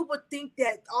 you would think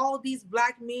that all these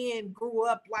black men grew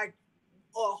up like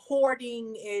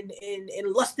hoarding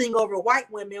and lusting over white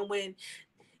women, when,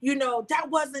 you know, that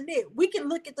wasn't it. We can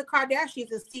look at the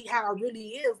Kardashians and see how it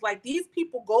really is. Like, these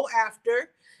people go after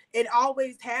and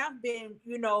always have been,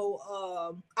 you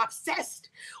know, obsessed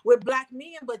with black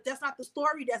men, but that's not the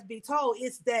story that's being told.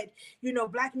 It's that, you know,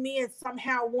 black men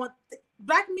somehow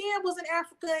black men was in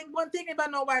Africa and wasn't thinking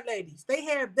about no white ladies. They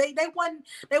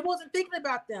wasn't thinking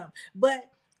about them. But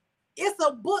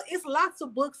it's lots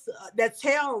of books that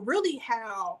tell really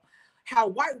how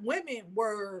white women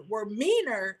were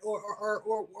meaner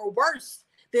or worse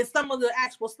than some of the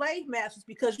actual slave masters,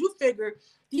 because you figure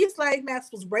these slave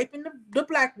masters was raping the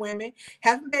black women,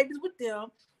 having babies with them,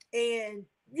 and,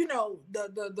 you know,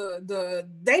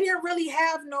 they didn't really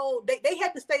have they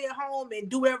had to stay at home and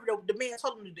do whatever the man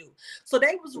told them to do. So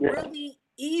they was really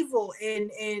evil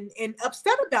and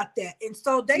upset about that, and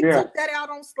so they took that out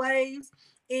on slaves.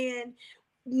 And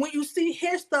when you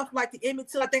hear stuff like the Emmett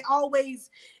Till, like they always,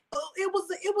 it was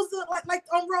like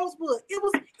on Rosewood, it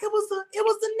was a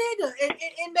nigga,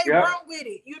 and they run with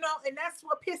it, you know, and that's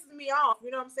what pisses me off,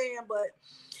 you know what I'm saying? But,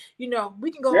 you know, we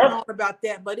can go on about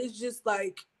that, but it's just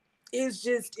like, it's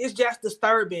just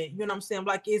disturbing, you know what I'm saying?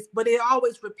 Like but it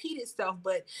always repeats itself,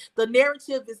 but the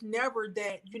narrative is never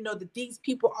that, you know, that these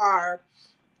people are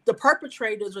the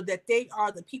perpetrators or that they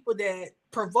are the people that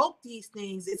provoke these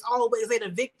things. It's always they the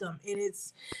victim, and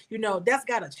it's, you know, that's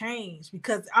got to change,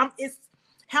 because it's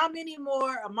how many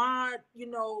more Ahmaud, you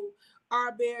know,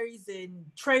 Arbery's and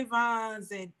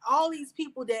Trayvon's and all these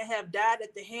people that have died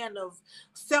at the hand of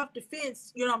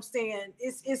self-defense, you know what I'm saying?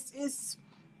 It's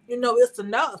you know, it's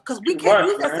enough, because we can't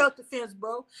use that self-defense,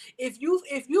 bro. If you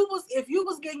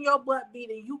was getting your butt beat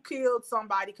and you killed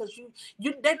somebody, because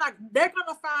they're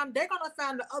gonna find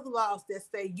the other laws that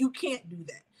say you can't do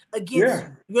that against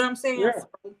you. You know what I'm saying? Yeah.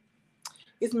 So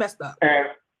it's messed up.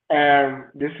 And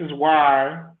this is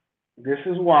why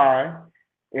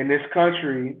in this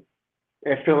country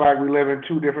it feel like we live in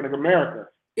two different Americas.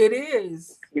 It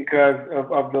is because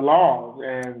of the laws,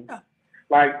 and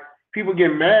like people get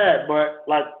mad, but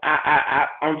like I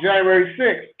on January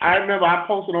 6th, I remember I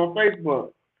posted on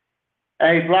Facebook,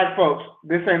 "Hey, black folks,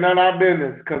 this ain't none of our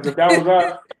business, because if that was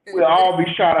us, we'd all be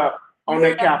shot up on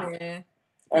that Capitol."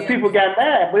 And people got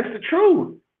mad, but it's the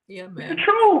truth. Yeah, man. It's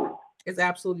the truth. It's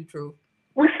absolutely true.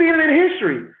 We see it in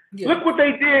history. Yeah. Look what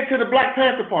they did to the Black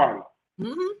Panther Party.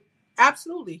 Mm-hmm.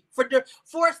 Absolutely, for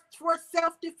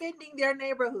self-defending their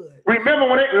neighborhood. Remember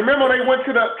when they went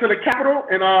to the Capitol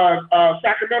in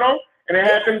Sacramento and they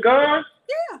had them guns?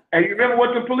 Yeah. And you remember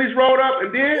what the police rolled up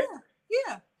and did?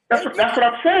 Yeah. That's what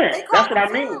I'm saying. That's what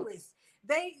I mean.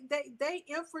 They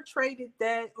infiltrated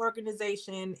that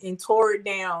organization and tore it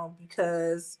down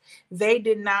because they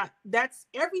did not. That's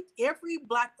every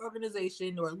black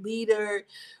organization or leader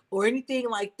or anything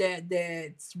like that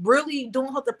that's really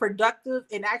doing something productive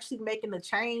and actually making a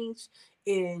change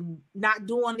and not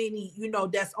doing any, you know,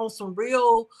 that's on some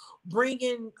real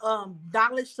bringing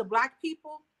knowledge to black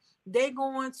people. They're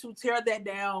going to tear that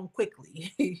down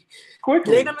quickly.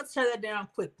 They're going to tear that down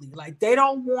quickly. Like, they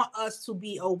don't want us to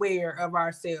be aware of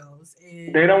ourselves.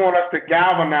 And they don't want us to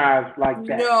galvanize like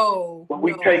that. No. When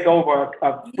we take over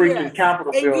a freaking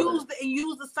Capitol building.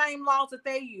 Use the same laws that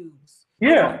they use.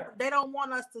 Yeah. They don't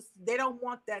want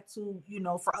that to, you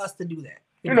know, for us to do that.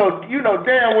 You know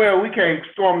damn well we can't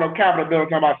storm no Capitol building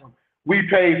talking about some, we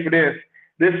paid for this.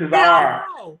 This is ours.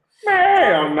 No.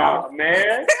 Hell no,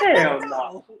 man. Hell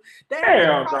no.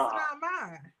 Hell no.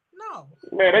 No.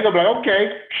 Man, they gonna be like,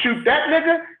 okay, shoot that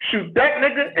nigga,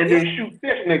 and then shoot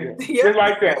this nigga. Just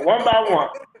like that, one by one.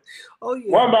 Oh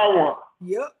yeah. One by one.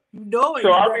 Yep. You know it.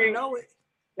 So I mean, know it.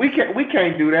 We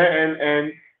can't do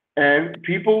that, and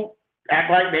people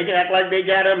act like they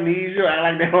got amnesia, act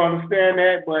like they don't understand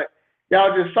that, but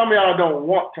some of y'all don't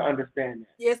want to understand that.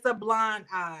 It's a blind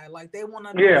eye. Like, they want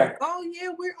to be like, oh yeah,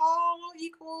 we're all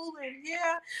equal, and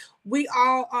yeah, we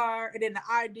all are. And in the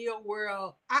ideal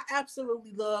world, I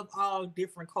absolutely love all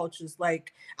different cultures.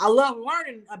 Like, I love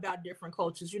learning about different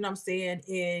cultures, you know what I'm saying?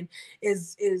 And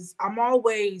I'm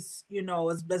always, you know,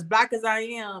 as black as I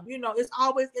am, you know, it's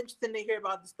always interesting to hear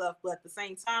about the stuff, but at the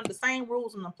same time, the same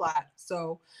rules don't apply.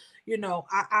 So, you know,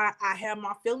 I have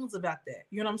my feelings about that.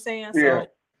 You know what I'm saying? Yeah. So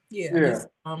yeah.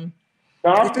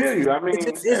 No, I feel you. I mean,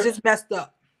 it's just messed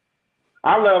up.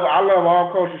 I love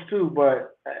all cultures too,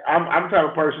 but I'm the type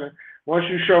of person. Once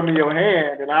you show me your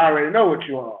hand, then I already know what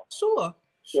you are. Sure.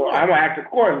 So I'm gonna act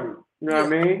accordingly. You know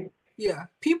what I mean? Yeah.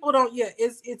 People don't. Yeah.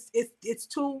 It's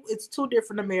two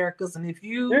different Americas, and if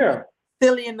you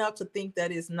silly enough to think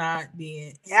that it's not,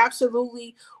 then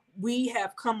absolutely. We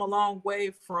have come a long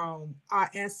way from our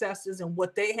ancestors and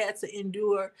what they had to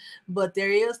endure, but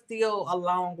there is still a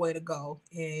long way to go.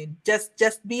 And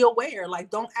just be aware. Like,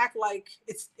 don't act like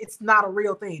it's not a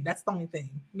real thing. That's the only thing,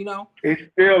 you know? It's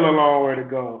still a long way to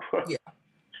go. Yeah.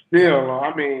 Still long.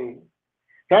 I mean,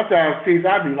 sometimes, Keith,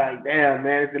 I'd be like, damn,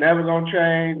 man, is it ever gonna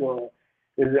change? Or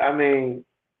is it, I mean,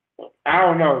 I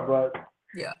don't know, but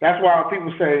that's why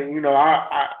people say, you know,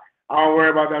 I don't worry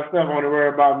about that stuff, I only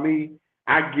worry about me.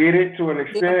 I get it to an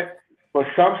extent, but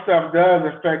some stuff does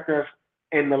affect us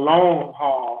in the long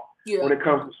haul when it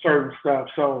comes to certain stuff.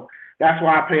 So that's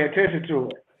why I pay attention to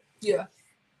it. Yeah.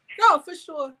 No, for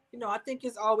sure. You know, I think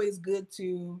it's always good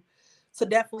to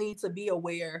definitely to be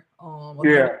aware of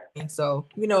everything. So,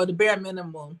 you know, the bare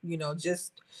minimum, you know,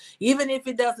 just even if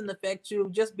it doesn't affect you,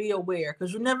 just be aware,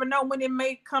 because you never know when it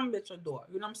may come at your door.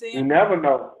 You know what I'm saying? You never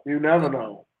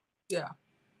know. Yeah.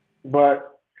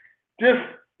 But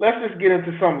let's just get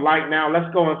into something light now.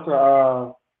 Let's go into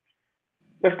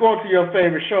your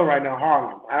favorite show right now,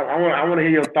 Harlem. I want to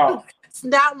hear your thoughts. It's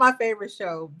not my favorite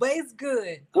show, but it's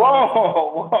good.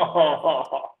 Whoa.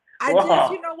 I Wow.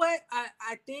 just, you know what?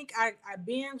 I think I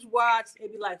binge watched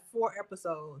maybe like 4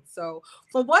 episodes. So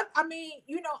for what I mean,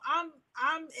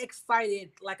 I'm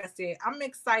excited. Like I said, I'm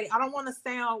excited. I don't want to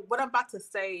sound what I'm about to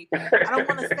say. I don't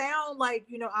want to sound like,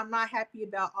 I'm not happy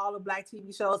about all the Black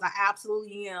TV shows. I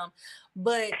absolutely am.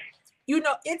 But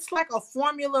it's like a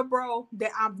formula, bro,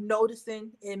 that I'm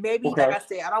noticing. And maybe, Okay. like I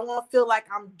said, I don't want to feel like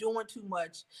I'm doing too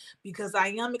much, because I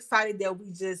am excited that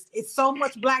it's so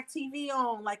much Black TV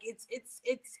on. Like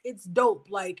it's dope.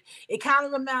 Like it kind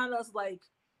of reminds us, like,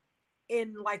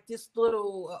 in like this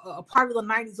little part of the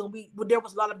 90s when there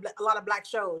was a lot of Black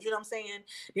shows, you know what I'm saying?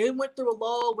 They went through a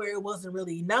lull where it wasn't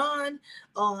really none,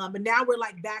 but now we're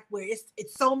like back where it's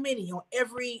so many on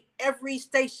every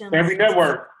station, Every like,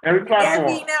 network, every platform.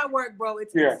 every network, bro.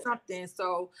 It's something.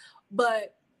 So,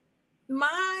 but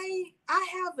I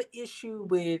have an issue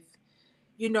with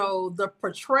the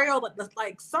portrayal.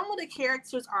 Like some of the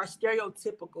characters are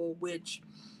stereotypical, which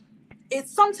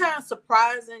it's sometimes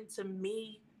surprising to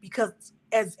me, because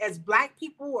as Black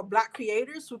people or Black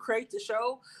creators who create the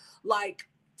show, like,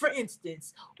 for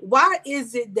instance, why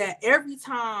is it that every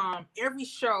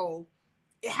show,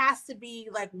 it has to be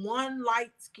like one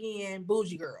light-skinned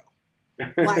bougie girl?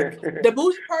 Like the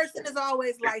bougie person is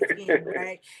always light-skinned,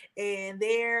 right? And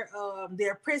they're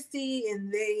prissy,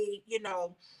 and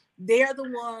they're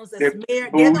the ones that's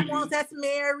married. They're the ones that's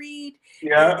married.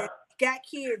 Yeah. Got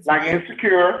kids. Like right?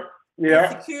 Insecure.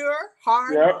 Yeah. Insecure,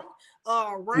 Harlem,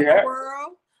 Run the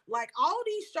World, like all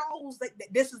these shows. Like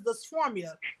this is this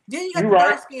formula. Then you got the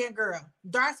dark-skinned girl.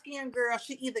 Dark-skinned girl,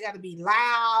 she either got to be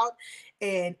loud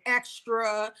and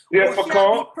extra, or she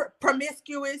got to be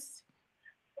promiscuous.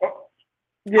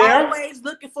 Always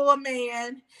looking for a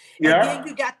man. And then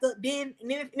you got then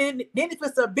if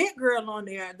it's a big girl on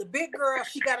there, the big girl,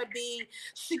 she gotta be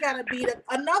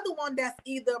another one that's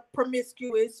either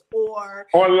promiscuous or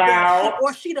loud,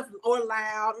 or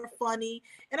loud or funny.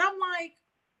 And I'm like,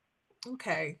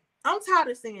 okay, I'm tired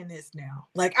of seeing this now.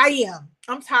 Like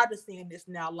I'm tired of seeing this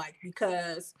now, like,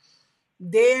 because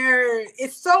there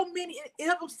is so many. You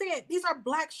know what I'm saying? These are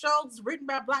Black shows written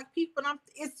by Black people, and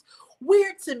it's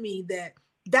weird to me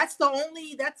that's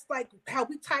like how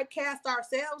we typecast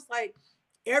ourselves. Like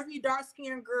every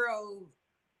dark-skinned girl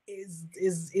is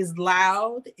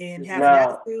loud and has an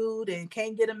attitude and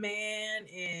can't get a man,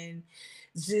 and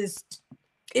just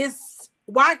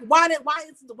why couldn't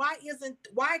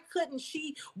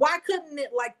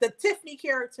it, like the Tiffany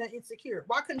character in Insecure,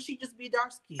 why couldn't she just be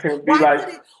dark-skinned?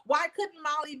 Why couldn't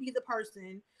Molly be the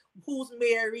person who's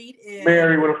married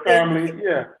with a family?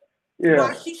 Yeah.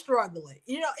 Why she's struggling?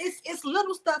 It's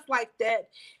little stuff like that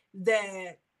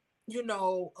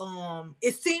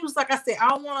it seems, like I said, I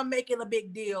don't want to make it a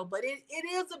big deal, but it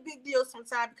is a big deal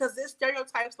sometimes, because there's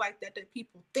stereotypes like that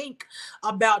people think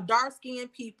about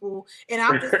dark-skinned people. And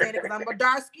I'm just saying it because I'm a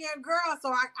dark-skinned girl,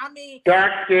 so I mean,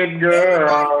 dark-skinned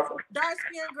girls,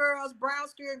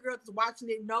 brown-skinned girls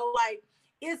watching it know, like,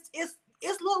 it's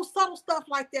little subtle stuff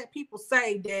like that people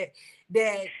say that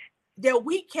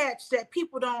we catch that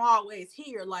people don't always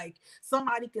hear. Like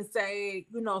somebody can say,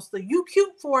 so you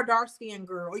cute for a dark-skinned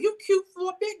girl, or you cute for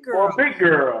a big girl. Or a big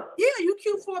girl. Yeah, you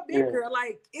cute for a big girl.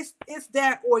 Like it's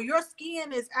that, or your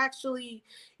skin is you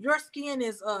dark skin.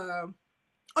 You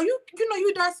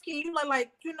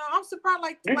like I'm surprised,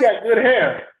 like you got good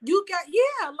hair. You got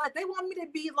like they want me to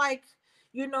be like,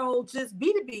 just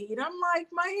B2B. And I'm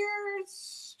like, my hair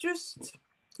is just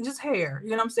hair,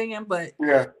 you know what I'm saying? But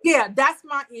yeah, that's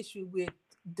my issue with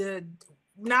the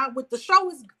show.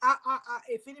 Is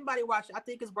if anybody watch it, I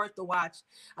think it's worth the watch.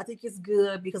 I think it's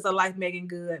good because I like Megan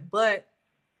Good, but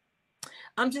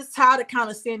I'm just tired of kind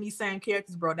of seeing these same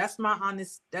characters, bro. That's my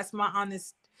honest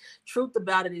truth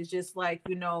about it. Is just like,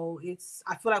 I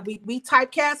feel like we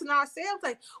typecasting ourselves.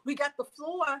 Like we got the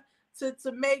floor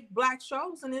to make Black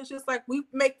shows, and it's just like we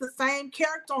make the same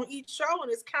character on each show,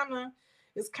 and it's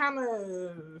kind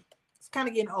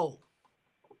of getting old.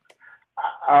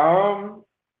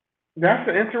 That's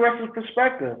an interesting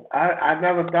perspective. I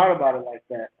never thought about it like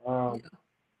that.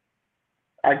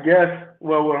 I guess,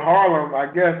 well, with Harlem,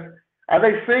 are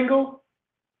they single?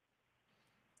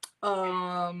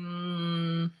 But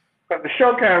the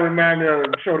show kind of reminded me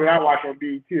of the show that I watch on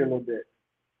BET a little bit.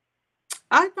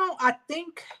 I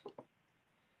think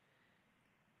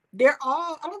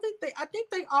I think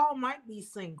they all might be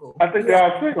single. I think they're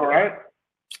all single, right?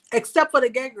 Except for the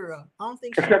gay girl. I don't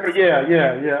think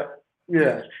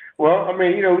yeah. Well, I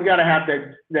mean, we gotta have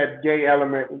that gay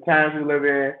element in times we live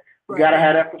in. We gotta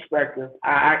have that perspective.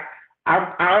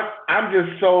 I'm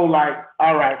just so like,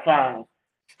 all right, fine.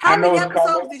 How many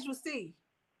episodes did you see?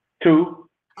 2.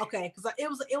 Okay, because it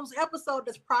was an episode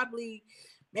that's probably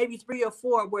maybe 3 or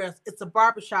 4 where it's a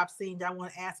barbershop scene that I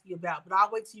want to ask you about, but I'll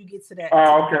wait till you get to that.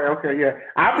 Oh, okay, yeah.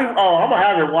 I'm gonna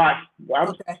have it watched.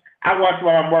 Okay. I watch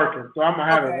while I'm working, so I'm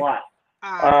gonna have it watched.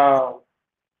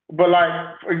 But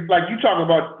like you talking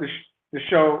about the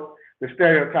show, the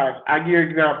stereotypes. I give you an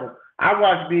example. I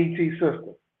watch BET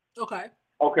Sister. Okay.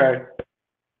 Okay.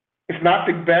 It's not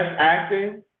the best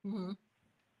acting. Mm-hmm.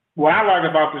 What I like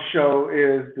about the show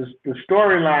is the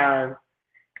storyline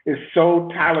is so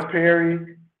Tyler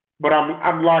Perry, but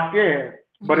I'm locked in.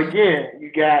 Mm-hmm. But again, you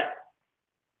got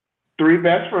 3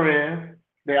 best friends.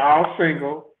 They're all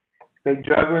single. They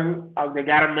juggling. They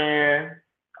got a man.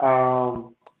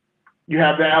 You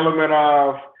have the element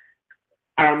of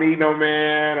I don't need no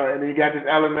man, and then you got this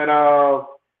element of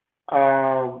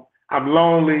I'm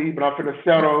lonely, but I'm finna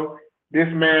settle.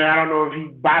 This man, I don't know if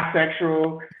he's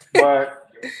bisexual,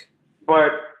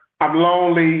 but I'm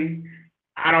lonely.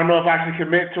 I don't know if I should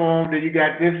commit to him. Then you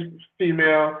got this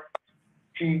female.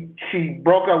 She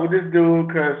broke up with this dude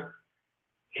because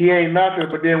he ain't nothing.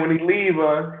 But then when he leave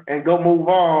her and go move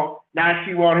on, now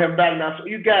she want him back. Now so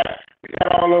you got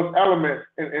all those elements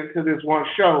into this one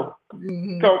show.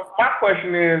 Mm-hmm. So my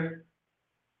question is,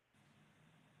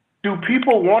 do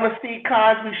people want to see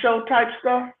Cosby Show type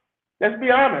stuff? Let's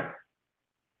be honest.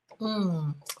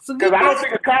 Because I don't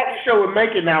think a Cosby Show would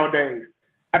make it nowadays.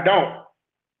 I don't.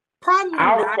 Probably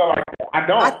not. I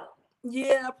don't.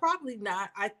 Yeah, probably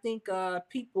not. I think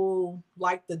people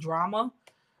like the drama.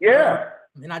 Yeah.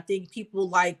 And I think people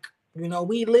like, we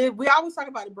always talk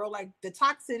about it, bro. Like the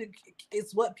toxic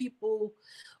is what people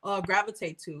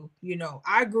gravitate to.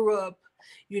 I grew up,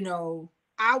 there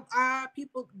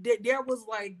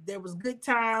was good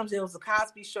times. There was a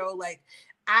Cosby Show. Like,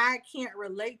 I can't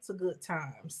relate to good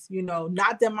times.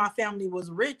 Not that my family was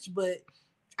rich, but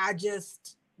I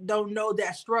just don't know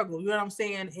that struggle. You know what I'm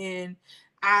saying? And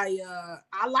I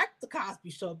like the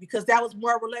Cosby Show because that was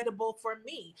more relatable for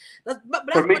me. But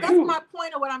that's my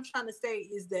point of what I'm trying to say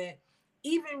is that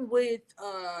even with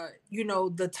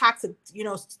the toxic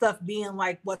stuff being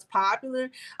like what's popular,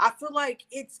 I feel like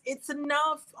it's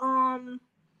enough.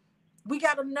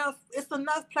 It's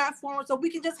enough platforms so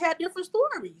we can just have different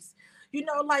stories.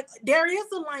 Like there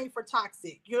is a lane for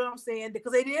toxic, you know what I'm saying?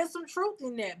 Because there is some truth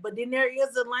in that, but then there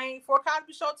is a lane for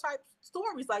Cosby Show type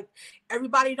stories. Like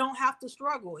everybody don't have to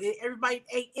struggle. Everybody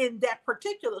ain't in that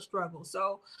particular struggle.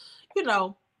 So,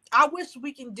 I wish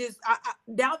we can just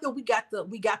now that we got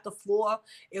the floor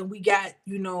and we got,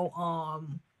 we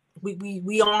on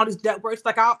all these networks,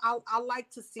 like I like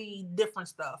to see different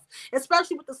stuff,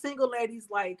 especially with the single ladies,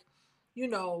 like,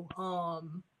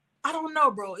 I don't know,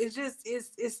 bro. It's just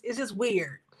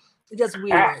weird. It's just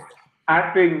weird.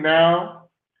 I think now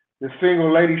the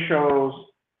single lady shows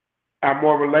are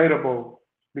more relatable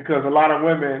because a lot of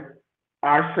women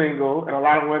are single and a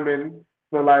lot of women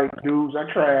feel like dudes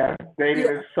are trash, dating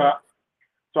is suck.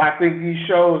 So I think these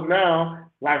shows now,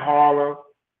 like Harlem,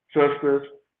 Sisters,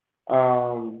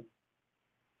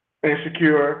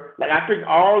 Insecure, like I think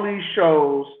all these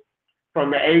shows from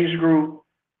the age group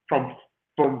from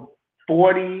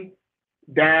 40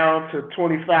 down to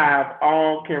 25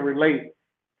 all can relate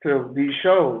to these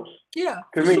shows. Yeah.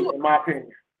 To me, in my opinion.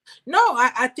 No,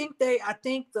 I think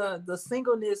the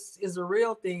singleness is a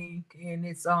real thing, and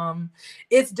it's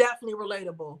definitely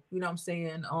relatable. You know what I'm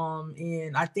saying?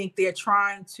 And I think they're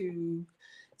trying to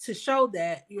show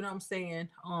that. You know what I'm saying?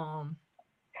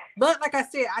 But like I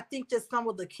said, I think just some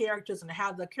of the characters and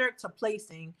how the character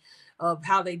placing of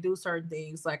how they do certain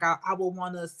things, like I would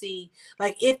want to see,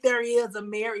 like if there is a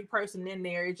married person in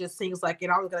there, it just seems like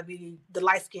it always gotta be the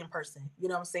light-skinned person. You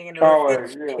know what I'm saying? Or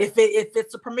if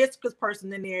it's a promiscuous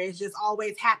person in there, it just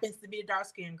always happens to be a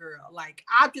dark-skinned girl. Like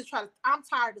I'm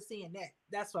tired of seeing that.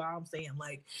 That's what I'm saying.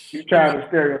 Like you're tired of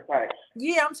stereotypes.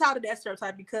 Yeah, I'm tired of that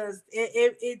stereotype because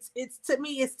it's to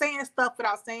me it's saying stuff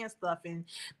without saying stuff, and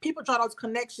people draw those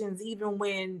connections even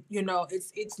when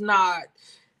it's not.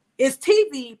 It's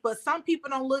TV, but some people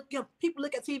don't look. People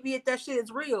look at TV if that shit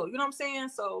is real. You know what I'm saying?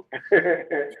 So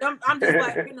I'm just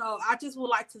like, I just would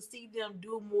like to see them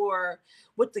do more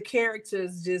with the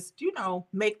characters. Just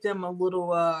make them a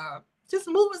little, just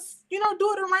move us. Do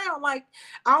it around. Like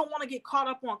I don't want to get caught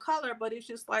up on color, but it's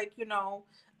just like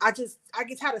I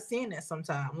get tired of seeing that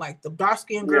sometimes. Like the dark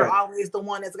skinned girl always the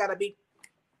one that's got to be.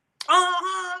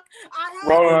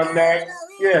 Roll on that.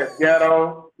 Yeah,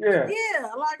 ghetto. Yeah. Yeah,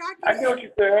 like I get what you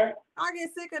said. I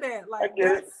get sick of that. Like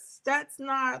that's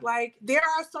not like there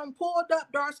are some pulled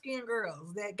up dark skinned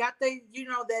girls that got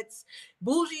that's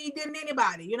bougie than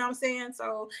anybody. You know what I'm saying?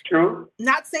 So true.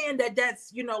 Not saying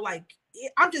that's like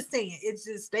I'm just saying it's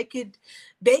just they could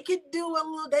do a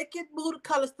little. They could move the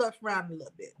color stuff around a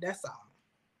little bit. That's all.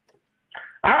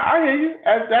 I hear you.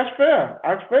 That's fair.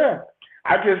 That's fair.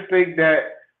 I just think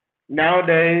that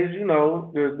nowadays,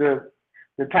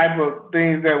 the type of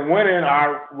things that went in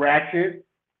are ratchet,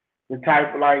 the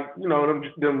type of like,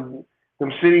 them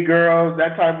city girls,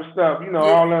 that type of stuff,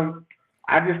 all them.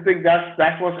 I just think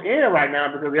that's what's in right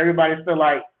now because everybody feel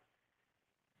like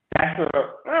that's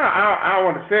I don't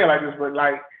want to say it like this, but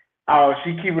like, oh,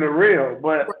 she keeping it real.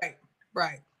 But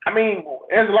right. I mean,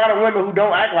 there's a lot of women who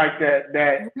don't act like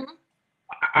that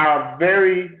are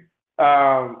very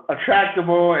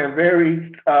attractable and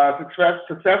very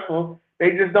successful.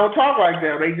 They just don't talk like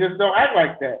that. They just don't act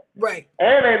like that. Right.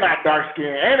 And they're not dark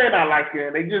skinned. And they're not light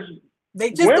skinned. They just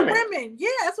women. The women. Yeah,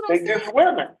 that's what I'm saying. They just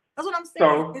women. That's what I'm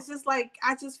saying. So, it's just like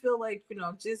I just feel like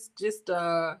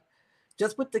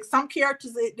just with some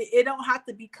characters, it don't have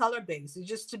to be color based. It's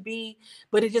just to be,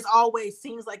 but it just always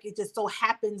seems like it just so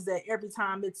happens that every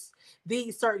time it's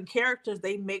these certain characters,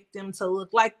 they make them to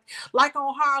look like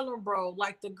on Harlem, bro,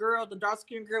 like the dark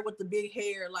skinned girl with the big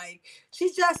hair, like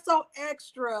she's just so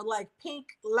extra, like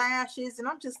pink lashes, and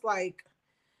I'm just like,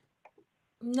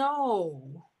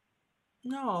 no,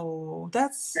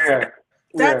 that's.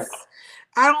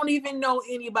 I don't even know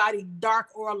anybody dark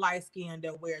or light skinned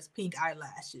that wears pink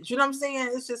eyelashes. You know what I'm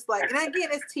saying? It's just like, and again,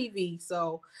 it's TV,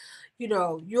 so you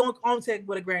don't only take it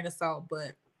with a grain of salt.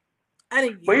 But I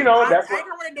think, but I ain't gonna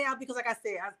run it down because, like I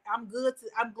said, I'm glad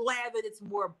that it's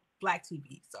more Black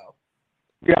TV. So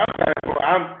yeah,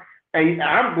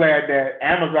 I'm glad that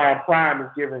Amazon Prime is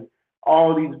giving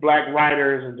all these Black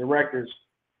writers and directors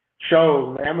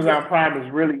shows. Amazon Prime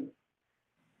is really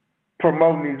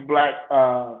promoting these Black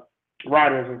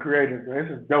writers and creators. This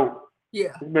is dope.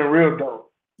 Yeah, it's been real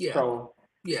dope. Yeah. So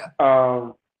yeah,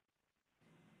 I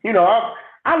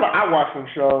watch some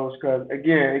shows because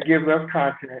again, it gives us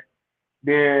content.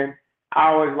 Then I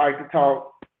always like to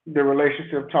talk the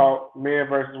relationship talk, men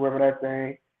versus women, that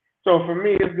thing. So for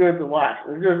me, it's good to watch.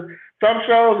 It's just some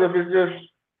shows, if it's just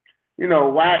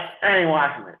whack, I ain't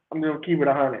watching it. I'm just gonna keep it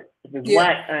 100. If it's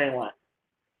whack, I ain't watching it.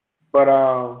 But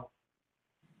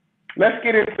let's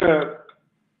get into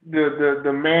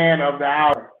the man of the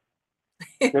hour,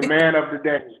 the man of the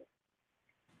day.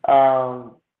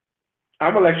 I'm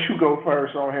gonna let you go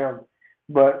first on him,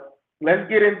 but let's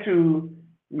get into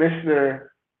Mr.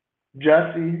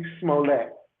 Jussie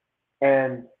Smollett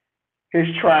and his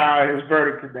trial, his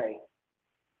verdict today.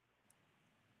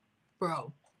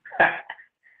 Bro,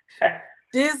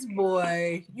 this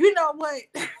boy, you know what?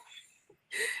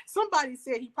 Somebody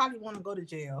said he probably want to go to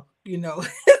jail.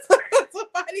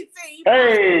 Somebody said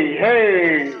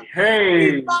hey.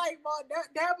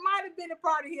 That might have been a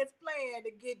part of his plan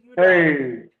to get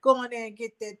go in there and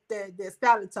get that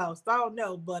salad toast. I don't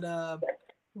know, but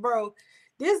bro,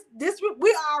 this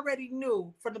we already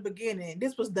knew from the beginning.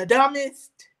 This was the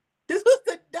dumbest. This was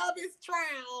the dumbest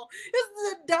trial. This is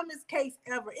the dumbest case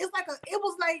ever. It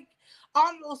was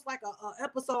almost like a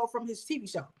episode from his TV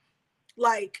show.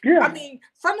 I mean,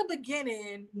 from the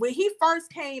beginning, when he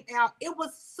first came out, it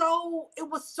was so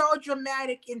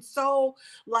dramatic and so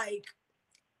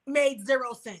made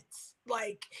zero sense.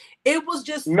 It was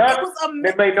just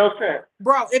it made no sense.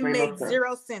 Bro, it made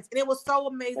zero sense. And it was so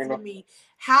amazing to me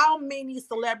how many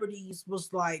celebrities was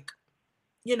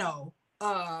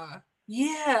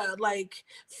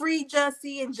free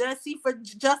Jussie and justice for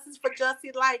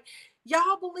Jussie.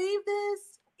 Y'all believe this?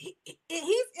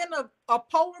 He's in a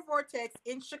polar vortex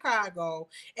in Chicago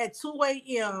at 2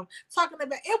 a.m. talking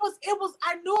about it was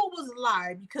I knew it was a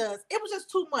lie because it was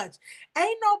just too much.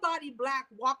 Ain't nobody Black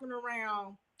walking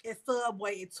around at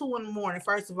Subway at 2 a.m,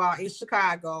 first of all, in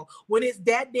Chicago when it's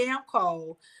that damn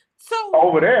cold. So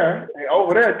over there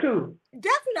too.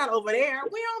 Definitely not over there.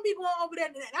 We don't be going over there.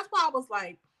 That's why I was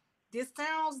like, this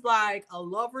sounds like a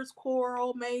lover's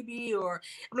quarrel, maybe, or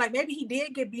I'm like, maybe he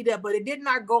did get beat up, but it did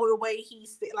not go the way he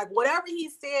said. Whatever he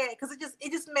said, because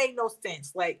it just made no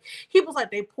sense. He was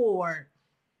like, they poured.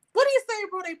 What do you say,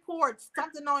 bro? They poured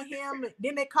something on him, and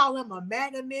then they call him a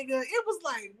MAGA nigga. It was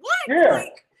like, what? Yeah.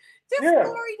 This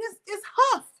story, this is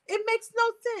huff. It makes no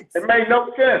sense. It made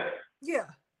no sense. Yeah,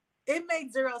 it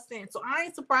made zero sense. So I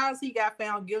ain't surprised he got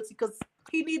found guilty because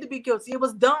he needed to be guilty. It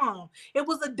was dumb. It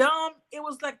was one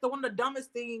of the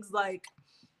dumbest things I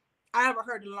ever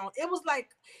heard in a long. It was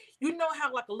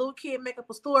how a little kid make up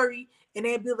a story and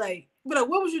they'd be like, what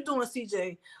was you doing,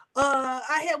 CJ?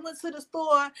 I had went to the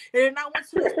store and then I went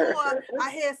to the store. I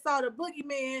had saw the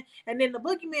boogeyman and then the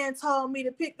boogeyman told me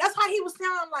to pick. That's how he was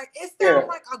sounding like. It sounded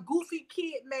like a goofy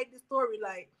kid made the story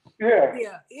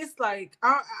Yeah, it's I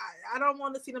don't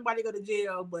want to see nobody go to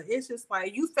jail, but it's just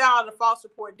you filed a false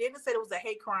report. Then it said it was a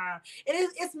hate crime, and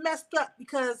it's messed up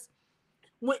because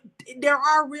when there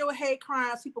are real hate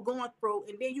crimes people going through,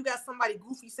 and then you got somebody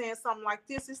goofy saying something like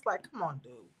this, it's like, come on,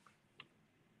 dude.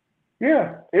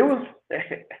 Yeah, it was.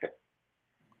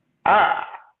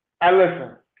 I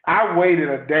listen. I waited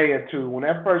a day or two when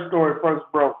that first story first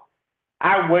broke.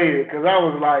 I waited because I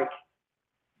was like,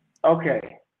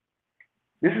 okay,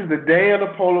 this is the day of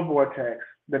the polar vortex,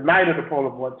 the night of the polar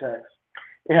vortex.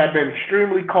 It had been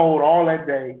extremely cold all that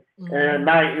day, and at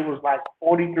night it was like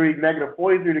negative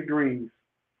 43 degrees.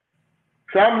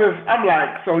 So I'm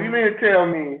like, so you mean to tell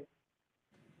me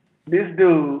this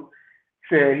dude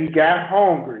said he got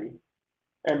hungry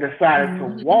and decided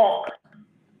to walk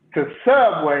to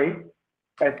Subway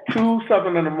at 2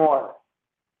 something in the morning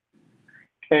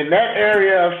in that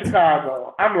area of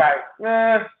Chicago? I'm like,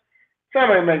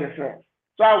 something ain't making sense.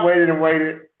 So I waited and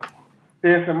waited.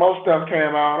 Then some more stuff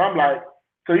came out. I'm like,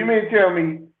 so you mean to tell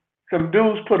me some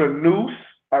dudes put a noose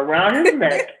around his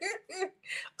neck?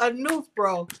 A noose,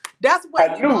 bro. That's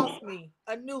what you lost me.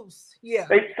 A noose. Yeah.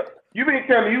 You mean to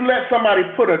tell me you let somebody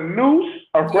put a noose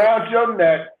around your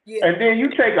neck and then you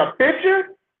take a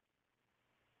picture?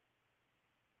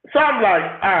 So I'm like,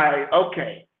 all right,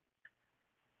 okay.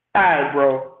 All right,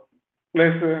 bro.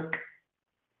 Listen,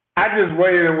 I just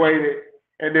waited and waited.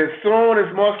 And as soon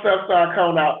as more stuff started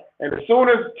coming out, and as soon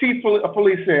as chief of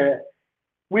police said,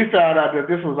 we found out that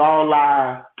this was all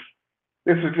lies.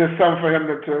 This was just something for him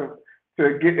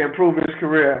to improve his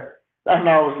career. That's when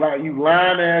I was like, you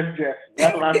lying ass Jesse.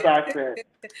 That's what I started saying.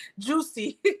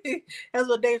 Juicy. That's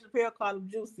what Dave Chappelle called him,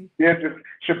 Juicy. Yeah,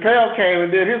 Chappelle came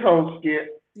and did his whole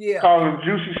skit. Yeah. Called him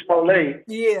Juicy Smollett.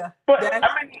 Yeah. But I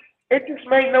mean, it just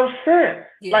made no sense.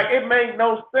 Yeah. Like it made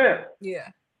no sense. Yeah.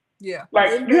 Yeah.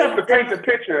 Like you have to paint the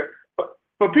picture.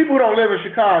 For people who don't live in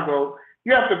Chicago,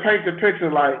 you have to paint the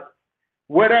picture like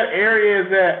where that area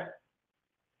is at.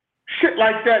 Shit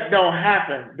like that don't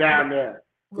happen down there.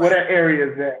 Where that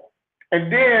area is at.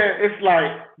 And then it's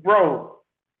like, bro,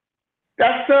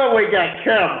 that Subway got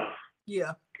cameras.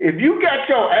 Yeah. If you got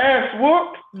your ass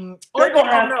whooped, they're going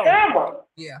to have cameras.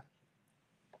 Yeah.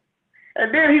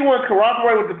 And then he wouldn't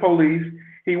cooperate with the police.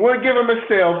 He wouldn't give him a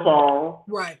cell phone.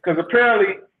 Right. Because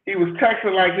apparently he was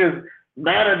texting like his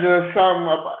manager or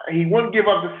something. He wouldn't give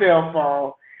up the cell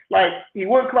phone. Like, he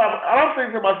wouldn't cooperate. I'm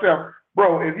thinking to myself,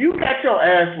 bro, if you got your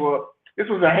ass whooped, this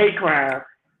was a hate crime,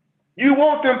 you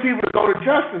want them people to go to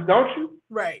justice, don't you?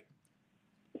 Right.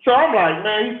 So I'm like,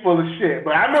 man, he's full of shit.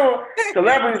 But I know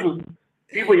celebrities was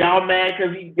people y'all mad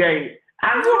because he's gay.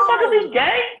 I don't know fucking he's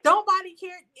gay. Nobody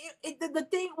cared. The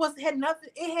thing had nothing.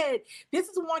 This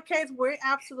is one case where it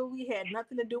absolutely had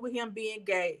nothing to do with him being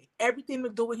gay. Everything to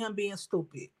do with him being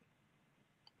stupid.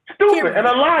 Stupid and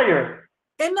a liar.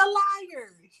 And a liar.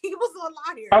 He was a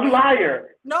liar. A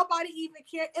liar. Nobody even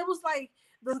cared. It was like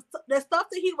the stuff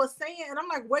that he was saying, and I'm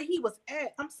like, where he was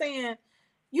at. I'm saying,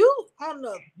 you on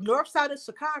the north side of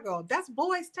Chicago, that's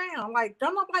Boys Town. Like,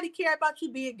 don't nobody care about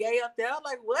you being gay up there.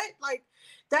 Like, what? Like,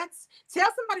 tell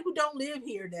somebody who don't live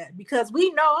here that, because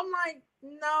we know. I'm like,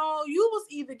 no, you was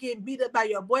either getting beat up by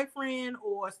your boyfriend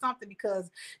or something, because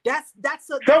that's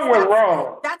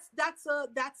wrong. That's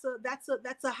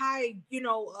a high,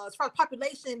 as far as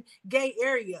population gay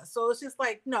area. So it's just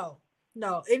like, no,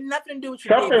 it nothing to do with you.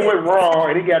 Something went wrong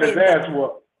and he got his ass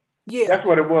whooped. Yeah. That's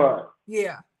what it was.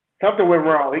 Yeah. Something went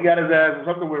wrong. He got his ass and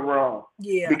something went wrong.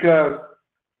 Yeah. Because,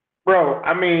 bro,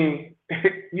 I mean,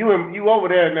 you over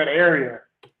there in that area,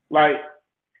 like,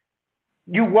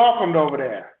 you welcomed over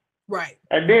there. Right.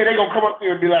 And then they gonna come up to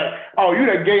you and be like, oh, you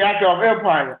that gay actor of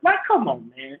Empire. Like, come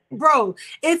on, man. Bro,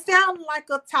 it sounded like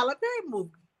a Tyler Perry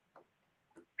movie.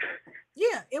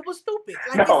 Yeah, it was stupid.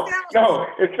 Like, it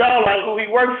sounded like who he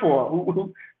worked for.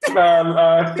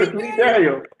 Lee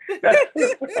Daniels.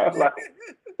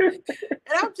 And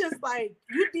I'm just like,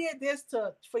 you did this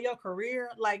for your career.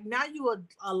 Like, now you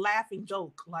a laughing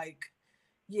joke. Like,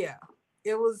 yeah,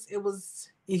 it was.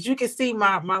 As you can see,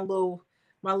 my little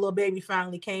baby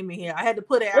finally came in here. I had to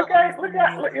put it out. Look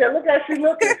at she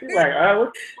looking. She's like,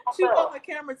 she on the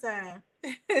camera time.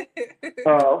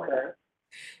 Oh, okay.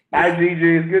 Hi,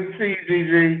 Gigi. It's good to see you,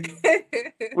 Gigi.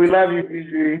 We love you,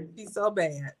 Gigi. She's so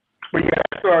bad. But yeah,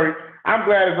 sorry. I'm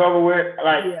glad it's over with.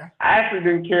 Like, I actually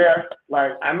didn't care.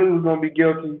 Like, I knew he was gonna be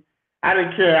guilty. I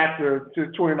didn't care after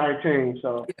 2019.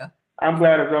 So I'm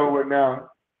glad it's over with now.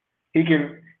 He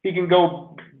can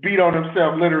go beat on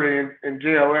himself literally in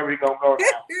jail wherever he gonna go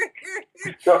now.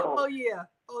 So, oh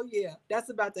yeah, that's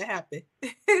about to happen.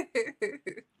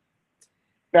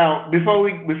 Now, before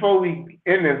we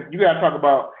end this, you gotta talk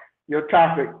about your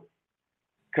topic,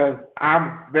 because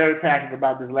I'm very passionate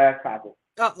about this last topic.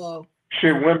 Uh-oh.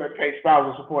 Should women pay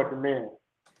spousal support to men?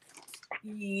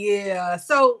 Yeah.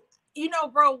 So you know,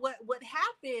 bro, what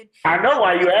happened? I know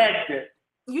why you asked it.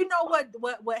 You know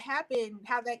what happened?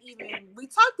 How that even we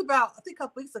talked about I think a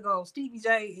couple weeks ago, Stevie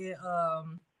J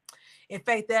and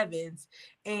Faith Evans,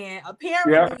 and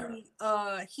apparently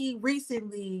he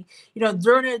recently, you know,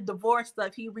 during the divorce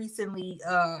stuff, he recently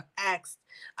asked,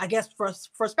 I guess, for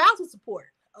spousal support.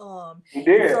 He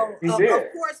did. So He did.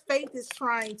 of course Faith is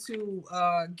trying to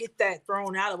get that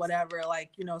thrown out or whatever, like,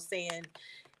 you know, saying,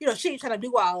 you know, she ain't trying to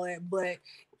do all that, but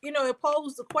you know, it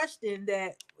posed the question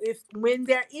that when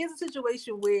there is a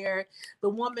situation where the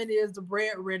woman is the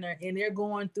breadwinner and they're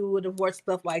going through a divorce,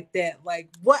 stuff like that, like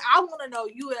what I want to know,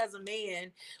 you as a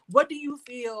man, what do you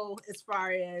feel as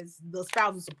far as the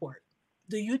spousal support?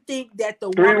 Do you think that the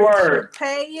woman should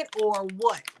pay it or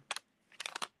what?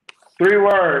 3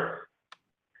 words.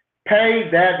 Pay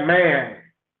that man.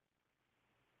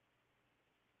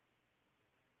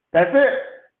 That's it.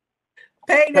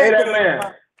 Pay that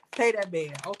man. Pay that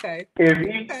man. Okay. If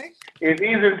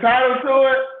he's entitled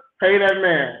to it, pay that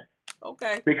man.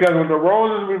 Okay. Because when the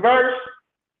roles is reversed,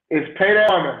 it's pay that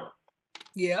woman.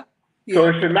 Yeah. So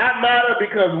it should not matter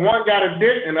because one got a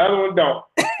dick and the other one don't.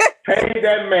 Pay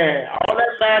that man. All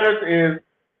that matters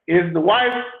is the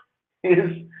wife,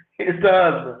 is the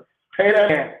husband. Pay that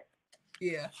man.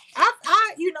 Yeah. I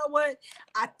you know what?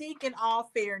 I think in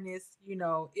all fairness, you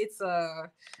know, it's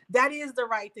that is the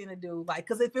right thing to do. Like,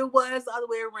 because if it was the other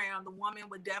way around, the woman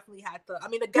would definitely have to, I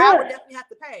mean, the guy would definitely have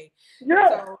to pay.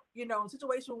 Yeah. So, you know, in a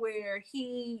situation where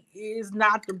he is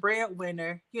not the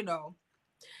breadwinner, you know,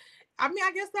 I mean,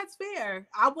 I guess that's fair.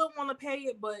 I wouldn't want to pay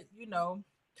it, but you know,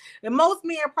 and most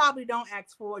men probably don't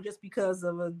ask for it just because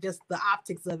of just the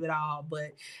optics of it all.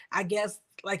 But I guess,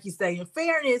 like you say, in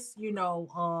fairness, you know,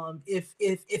 if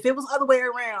it was the other way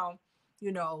around,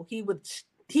 you know, he would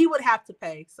have to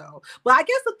pay. So, but I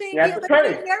guess the thing is that they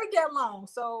didn't marry that long.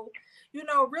 So, you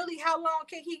know, really, how long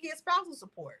can he get spousal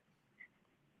support?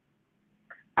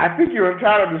 I think you're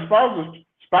entitled to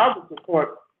spousal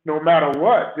support no matter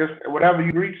what, just whatever you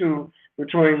agree to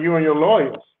between you and your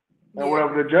lawyers and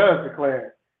whatever the judge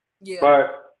declared. Yeah.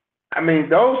 But I mean,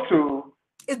 those two.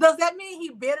 Does that mean he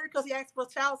bitter because he asked for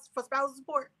spousal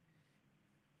support?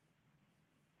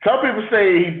 Some people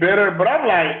say he bitter, but I'm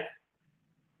like,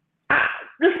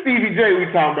 this Stevie J we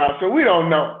talking about, so we don't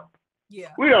know.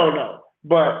 Yeah. We don't know.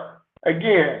 But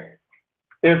again,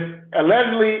 if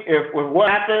allegedly, if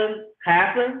what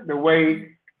happened the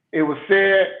way it was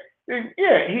said, then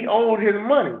yeah, he owed his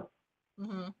money.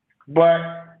 Mm-hmm. But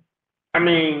I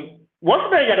mean, once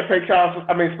they got to pay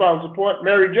spousal support,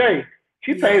 Mary J,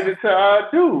 she pays it to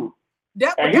dude.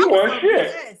 And he won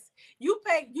shit. Yes. You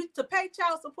to pay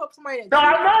child support for somebody. No,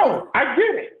 I know. I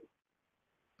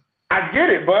get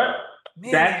it, but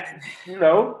that's, you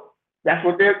know, that's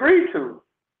what they agreed to.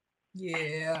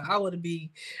 Yeah,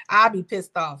 I'd be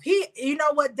pissed off. You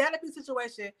know what? That'd be a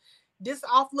situation. This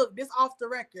off the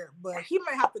record, but he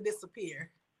might have to disappear.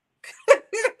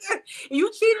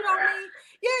 You cheated on me.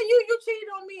 Yeah, you cheated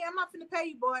on me. I'm not gonna pay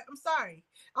you, boy. I'm sorry.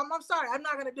 I'm sorry. I'm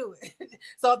not gonna do it.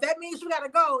 So if that means you gotta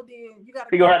go, then you gotta.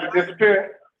 He gonna have to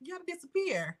disappear. You gotta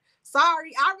disappear.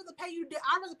 Sorry, I'd rather pay you.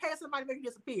 I'd rather pay somebody to make you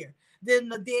disappear than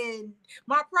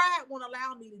my pride won't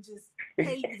allow me to just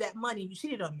pay you that money you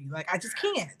cheated on me. Like I just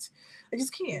can't.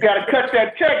 You gotta cut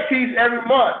that check, Tease, every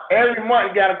month. Every month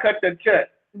you gotta cut that check.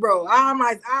 Bro, I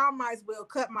might as well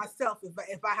cut myself if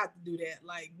I have to do that.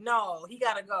 Like, no, he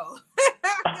gotta go.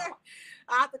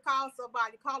 I have to call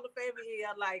somebody, call the family here,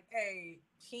 like, hey,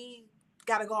 he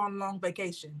gotta go on a long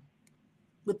vacation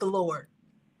with the Lord.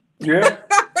 Yeah.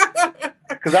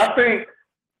 Because I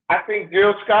think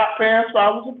Jill Scott fans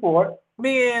spousal support.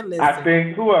 Man, listen. I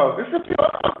think who else?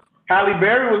 Halle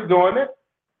Berry was doing it.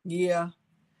 Yeah.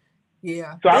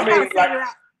 So I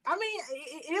mean,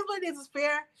 it is what it is. It's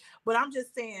fair, but I'm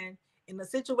just saying, in a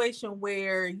situation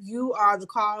where you are the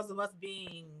cause of us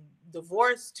being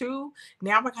divorced too,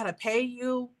 now I gotta pay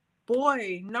you.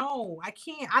 Boy, no, I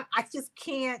can't. I just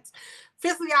can't.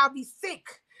 Physically, I'll be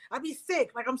sick.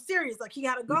 Like I'm serious. Like he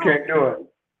gotta go. You can't do it.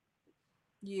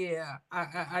 Yeah,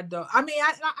 I don't. I mean,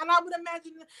 I would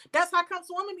imagine that's how come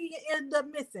women end up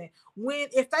missing.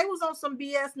 If they was on some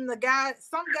BS and some guys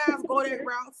go that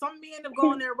route, some men have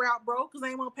gone that route, bro, because they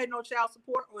ain't want to pay no child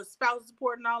support or spousal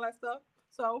support and all that stuff.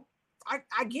 So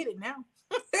I get it now.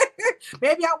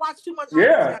 Maybe I watch too much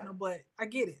channel, but I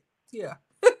get it. Yeah.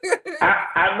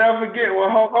 I never forget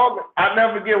what Hulk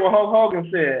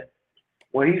Hogan said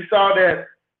when he saw that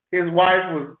his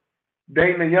wife was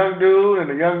dating a young dude and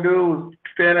the young dude was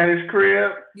staying at his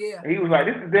crib. Yeah. He was like,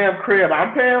 "This is damn crib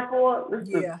I'm paying for it."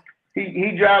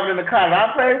 He driving in the car that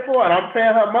I paid for and I'm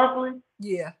paying her monthly.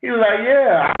 Yeah. He was like,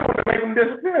 "Yeah, I want to make him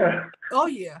disappear." Oh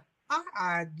yeah.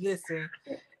 I listen.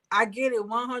 I get it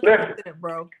 100%,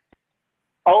 bro.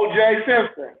 O.J.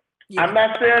 Simpson. Yeah. I'm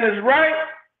not saying it's right,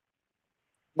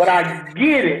 but I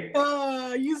get it.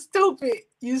 You stupid.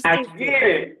 You I stupid. get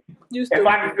it. You stupid. If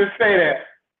I could just say that.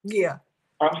 Yeah.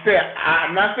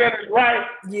 I'm not saying it's right,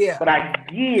 yeah, but I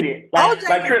get it.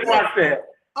 Like Chris Rock said.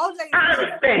 OJ I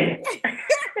understand.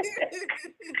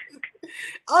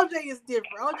 OJ is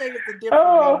different. OJ is a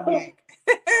different maniac.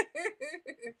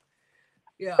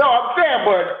 Yeah. No, I'm saying,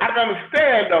 but I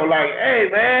understand though. Like, hey,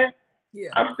 man, yeah,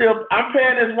 I'm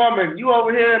paying this woman. You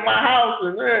over here in my house,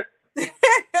 and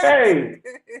hey,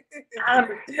 I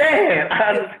understand.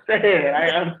 I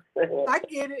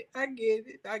get it.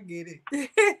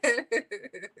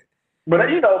 But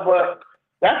but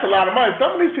that's a lot of money.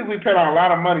 Some of these people we pay on a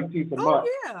lot of money per month.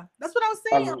 Yeah, that's what I was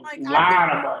saying. A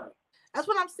lot of money. That's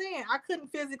what I'm saying. I couldn't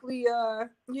physically. I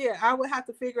would have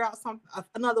to figure out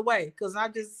another way because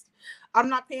I'm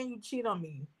not paying you to cheat on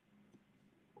me.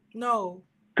 No.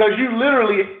 Because you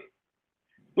literally,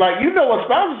 like, you know what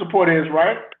spousal support is,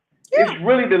 right? Yeah. It's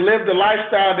really to live the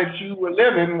lifestyle that you were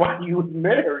living while you were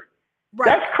married. Right.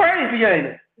 That's crazy, ain't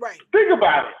it? Right. Think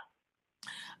about it.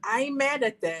 I ain't mad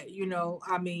at that.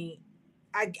 I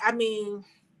mean,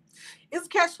 it's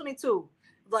catch-22.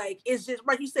 Like, it's just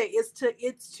like you say, it's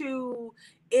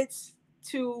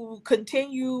to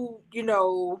continue,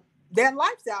 that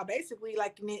lifestyle basically.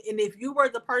 Like, and if you were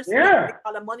the person that made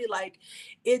all the money, like,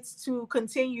 it's to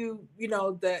continue,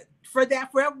 wherever that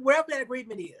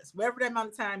agreement is, wherever that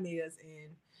amount of time is,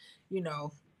 and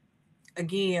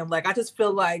again, like, I just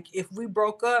feel like if we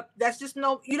broke up, that's just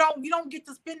you don't get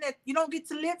to spend that, you don't get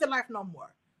to live the life no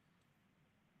more.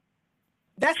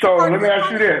 So let me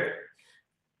ask you this.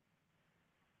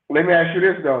 Let me ask you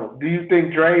this though. Do you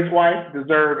think Dre's wife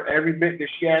deserved every bit that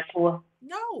she asked for?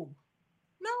 No.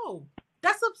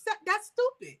 That's upset. That's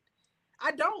stupid.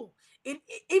 I don't.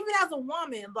 Even as a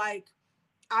woman, like,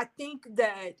 I think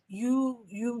that you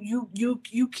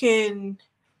can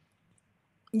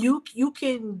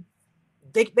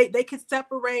they can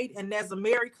separate, and as a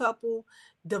married couple,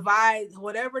 divide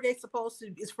whatever they're supposed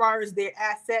to as far as their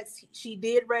assets. She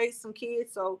did raise some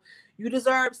kids, so you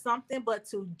deserve something. But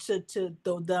to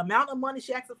the amount of money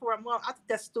she asked for a month, I think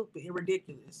that's stupid and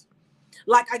ridiculous.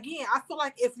 Like, again, I feel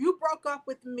like if you broke up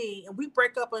with me and we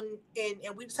break up and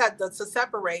we decide to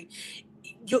separate,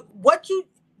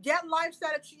 that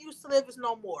lifestyle that you used to live is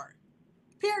no more.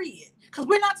 Period. Because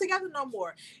we're not together no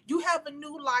more. You have a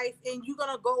new life, and you're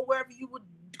gonna go wherever you would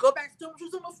go back to doing what you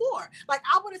was doing before. Like,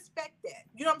 I would expect that.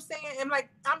 You know what I'm saying? And like,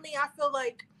 I feel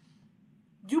like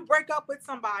you break up with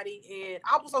somebody, and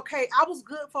I was okay. I was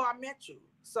good before I met you.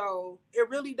 So it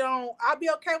really don't. I'll be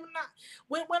okay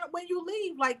when you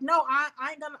leave. Like, no, I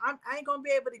ain't gonna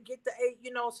be able to get to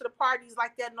the parties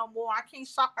like that no more. I can't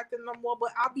shop like that no more.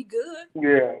 But I'll be good.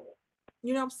 Yeah.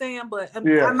 You know what I'm saying? But I'm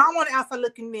not on the outside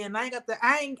looking in. I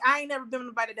ain't never been with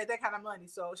nobody that kind of money.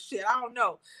 So shit, I don't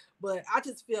know. But I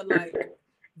just feel like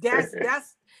that's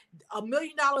 $1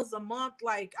 million a month.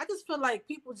 Like, I just feel like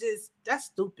people that's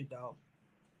stupid though.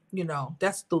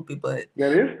 That's stupid. But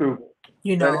that is stupid.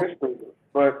 That is stupid.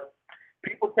 But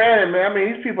people can, man. I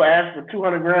mean, these people ask for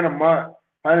 $200,000 a month,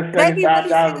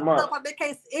 $175,000 a month.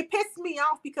 It pisses me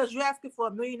off because you're asking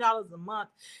for $1 million a month,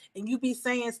 and you be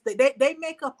saying they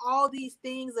make up all these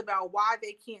things about why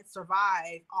they can't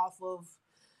survive off of,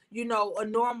 a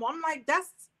normal. I'm like,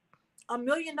 that's $1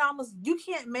 million. You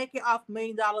can't make it off $1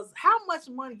 million. How much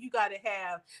money you got to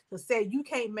have to say you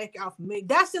can't make it off $1 million?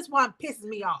 That's just why it pisses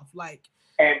me off. Like,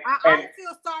 I don't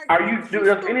feel sorry.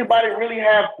 Does anybody really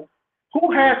have? Who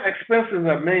has expenses of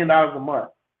 $1 million a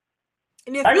month?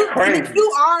 And if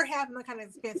you are having that kind of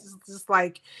expenses, it's just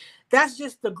like, that's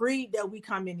just the greed that we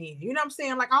coming in. You know what I'm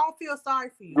saying? Like, I don't feel sorry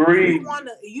for you. Greed.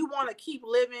 You wanna keep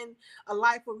living a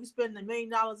life where we spend $1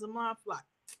 million a month? Like,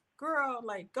 girl,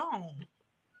 like, go on.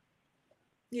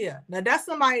 Yeah. Now that's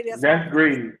somebody that's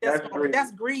greedy.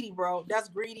 That's greedy, bro. That's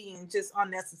greedy and just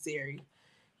unnecessary.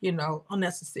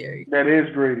 Unnecessary. That is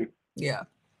greedy. Yeah.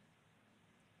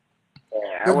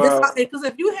 Yeah, because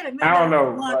if you had $1 million I don't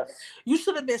know, month, you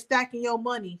should have been stacking your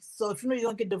money. So if you're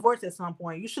gonna get divorced at some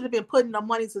point, you should have been putting the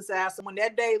money to the side. So when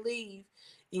that day leave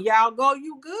and y'all go,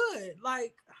 you good.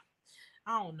 Like,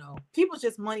 I don't know. People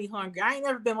just money hungry. I ain't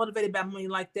never been motivated by money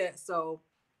like that. So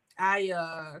I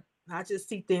just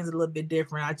see things a little bit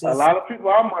different. A lot of people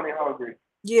are money hungry.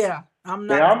 Yeah, I'm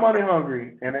not. They are money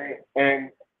hungry, and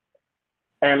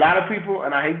a lot of people,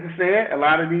 and I hate to say it, a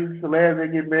lot of these celebs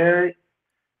that get married,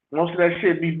 most of that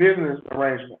shit be business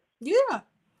arrangements. Yeah.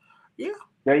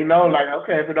 They know, like,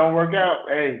 okay, if it don't work out,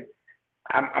 hey,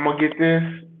 I'm gonna get this.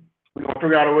 We're gonna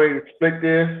figure out a way to split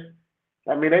this.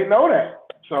 I mean, they know that.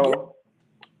 So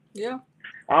Yeah.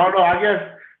 I don't know. I guess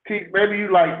maybe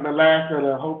you like the last of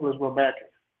the hopeless romantic.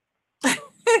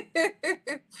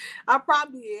 I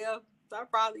probably am. I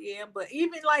probably am. But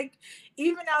even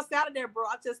outside of there, bro,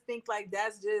 I just think like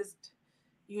that's just,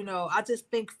 I just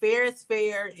think fair is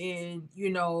fair. And,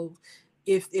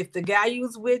 if the guy you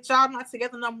was with, y'all not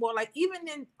together no more, like even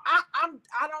in I'm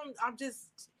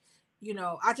just,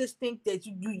 I just think that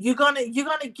you're gonna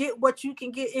get what you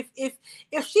can get.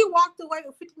 If she walked away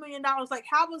with $50 million, like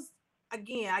how was,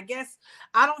 again, I guess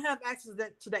I don't have access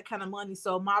to that kind of money.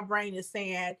 So my brain is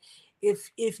saying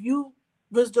if you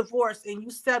was divorced and you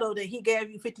settled and he gave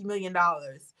you $50 million,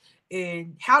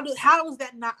 and how is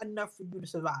that not enough for you to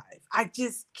survive? I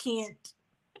just can't.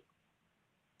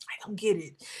 I don't get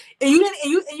it. And you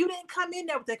didn't come in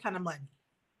there with that kind of money.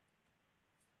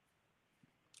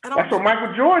 That's what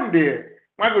Michael Jordan did.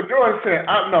 Michael Jordan said,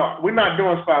 "No, we're not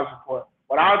doing spousal support.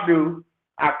 What I'll do,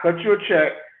 I'll cut you a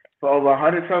check for over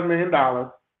 $100-something million.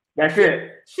 That's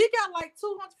it." She got like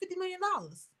 $250 million.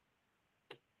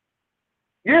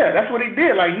 Yeah, that's what he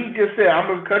did. Like he just said, "I'm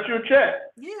gonna cut you a check."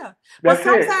 Yeah, that's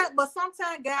but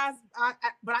sometimes, guys, I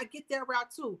get that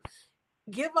route too.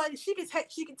 Give her, she can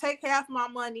take half my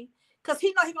money because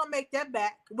he know he gonna make that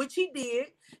back, which he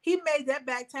did. He made that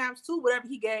back times two, whatever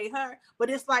he gave her. But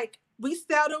it's like we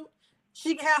settled.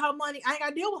 She can have her money. I ain't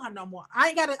gotta deal with her no more.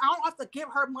 I don't have to give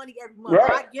her money every month.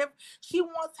 Right. She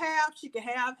wants half, she can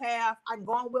have half. I'm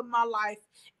going with my life,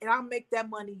 and I'll make that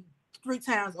money 3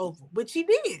 times over, which he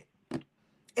did.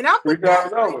 And I'm 3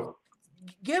 times over.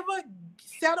 Give her,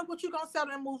 settle what you're gonna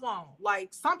settle and move on. Like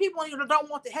some people don't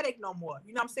want the headache no more.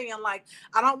 You know what I'm saying? Like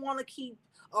I don't want to keep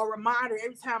a reminder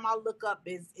every time I look up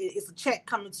it's a check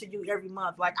coming to you every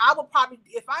month. Like I would probably,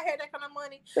 if I had that kind of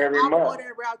money, I would go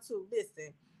that route too.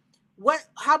 Listen,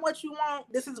 how much you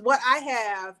want? This is what I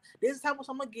have. This is how much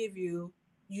I'm gonna give you.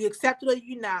 You accept it or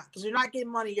you not, because you're not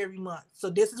getting money every month.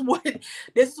 So this is what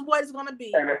it's gonna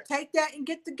be. Take that and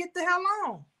get the hell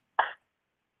on.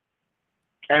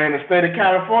 And in the state of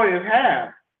California, it's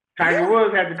half. Tiger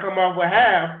Woods had to come off with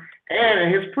half, and in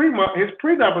his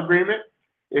prenup agreement,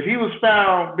 if he was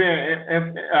found being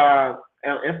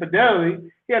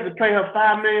infidelity, he had to pay her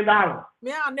 $5 million.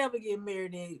 Man, I'll never get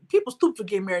married. People stupid for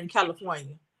getting married in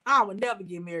California. I would never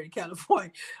get married in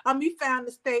California. We found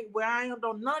a state where I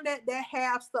don't none of that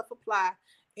half stuff apply,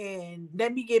 and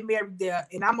let me get married there,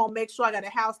 and I'm gonna make sure I got a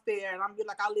house there, and I'm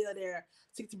like I live there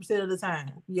 60% of the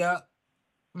time. Yep.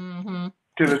 Mm-hmm.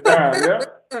 To the time, yeah.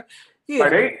 Yeah.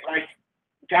 Like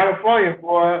California,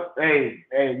 boy. Hey,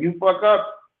 you fuck up.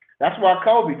 That's why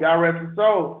Kobe, God rest his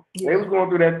soul, they was going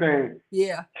through that thing.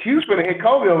 Yeah. He was gonna hit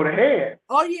Kobe over the head.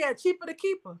 Oh yeah, cheaper to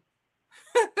keep him.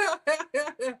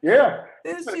 Yeah.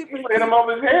 It's cheaper to hit him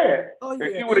over his head. Oh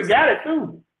yeah. He would have got it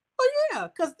too. Oh yeah,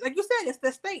 because like you said, it's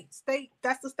the state.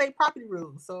 That's the state property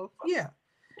rule. So yeah,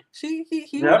 he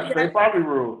state property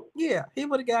rule. Yeah, he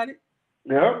would have got it.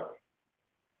 Yep.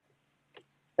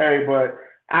 Hey, but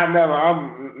I'm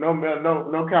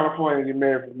no California get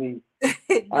married for me.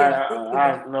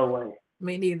 No way.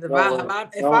 Me neither. If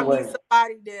I meet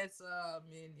somebody that's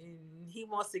and he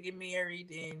wants to get married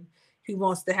and he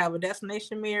wants to have a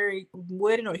destination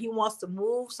wedding, or he wants to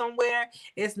move somewhere,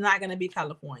 it's not gonna be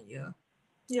California.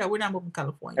 Yeah, we're not moving to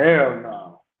California. Hell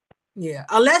no. Yeah,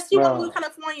 unless you want to move to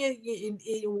California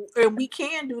and we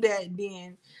can do that,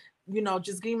 then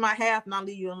just give me my half and I'll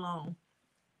leave you alone.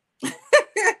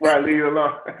 Right, leave you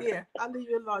alone. Yeah, I'll leave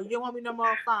you alone. You don't want me no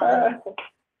more, fine.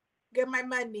 Get my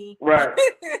money. Right.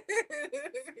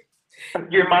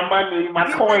 Get my money,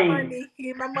 my coins.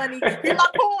 Get my money. Get my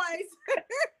coins.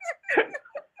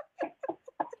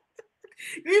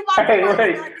 Get my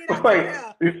coins. Wait.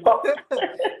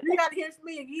 You gotta hear from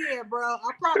me again, bro.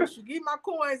 I promise you. Give my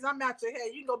coins. I'm out your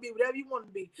head. You can go be whatever you want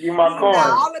to be. Give my coins.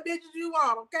 All the bitches you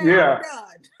want, okay? Yeah. I'm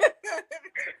done.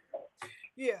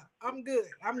 Yeah, I'm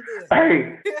good.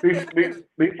 Hey,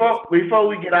 before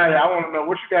we get out of here, I want to know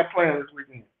what you got planned this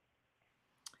weekend.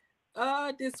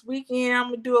 This weekend I'm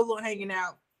gonna do a little hanging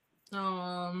out.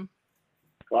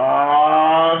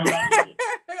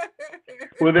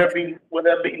 Will there be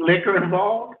liquor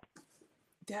involved?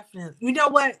 Definitely. You know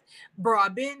what, bro?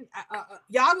 I've been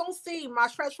y'all gonna see my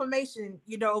transformation,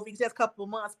 over these next couple of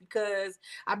months, because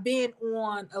I've been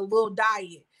on a little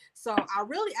diet. So I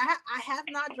have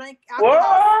not drank alcohol.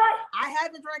 What? I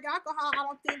haven't drank alcohol, I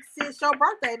don't think, since your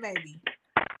birthday, maybe.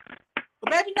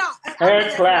 But maybe not.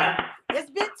 Hand clap.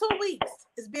 It's been 2 weeks.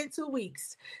 It's been 2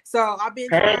 weeks. So I've been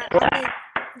trying.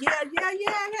 Yeah,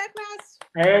 hand claps.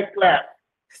 Hand clap.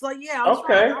 So yeah,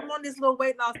 I'm on this little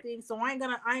weight loss thing. So I ain't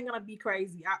gonna be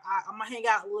crazy. I'm gonna hang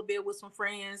out a little bit with some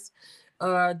friends,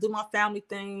 do my family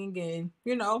thing, and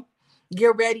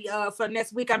get ready for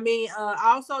next week. I mean,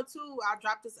 also too, I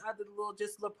dropped this other little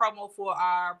promo for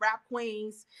our Rap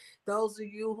Queens. Those of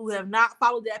you who have not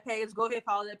followed that page, go ahead,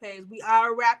 follow that page. We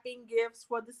are wrapping gifts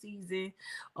for the season.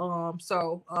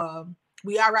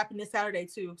 We are wrapping this Saturday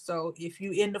too. So if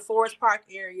you in the Forest Park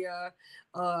area,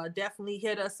 definitely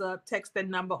hit us up. Text that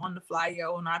number on the flyer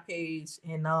on our page,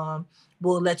 and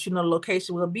we'll let you know the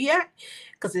location we'll be at,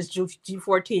 because it's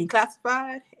G14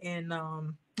 classified, and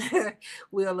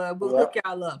we'll hook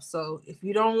y'all up. So if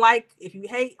you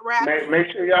hate rap,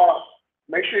 make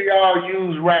sure y'all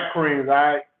use Rap Queens. All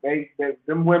right,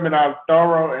 them women are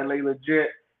thorough and they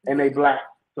legit and they black.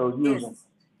 So use them.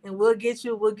 And we'll get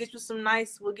you some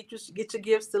nice. We'll get your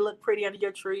gifts to look pretty under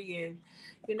your tree, and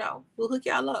we'll hook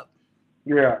y'all up.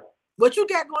 Yeah. What you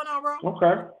got going on, bro?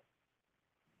 Okay.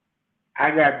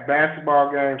 I got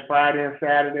basketball games Friday and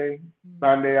Saturday.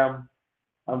 Sunday I'm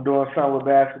doing something with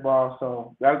basketball,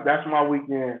 so that's my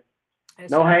weekend.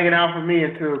 No hanging out for me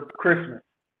until Christmas.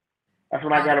 That's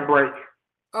when I got a break.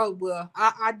 Oh well,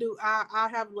 I do. I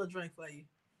have a little drink for you.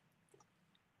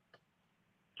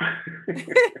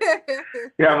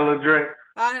 You have a little drink.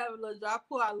 I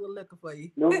pour out a little liquor for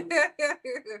you. Nope.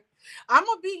 I'm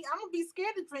gonna be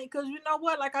scared to drink, because you know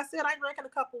what? Like I said, I ain't drank in a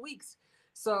couple weeks,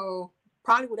 so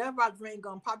probably whatever I drink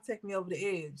gonna probably take me over the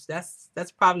edge. That's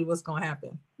probably what's gonna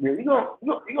happen. Yeah, you're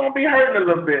gonna be hurting a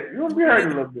little bit. You're gonna be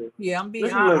hurting a little bit. Yeah, a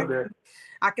little bit.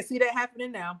 I can see that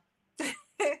happening now.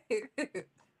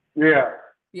 Yeah.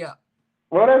 Yeah.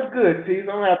 Well, that's good, T.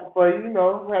 I'm happy for you.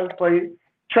 I'm happy for you.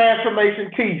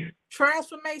 Transformation teeth.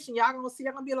 Transformation. Y'all gonna see.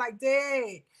 I'm gonna be like,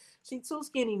 Dad, she too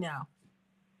skinny now.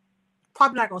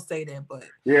 Probably not gonna say that, but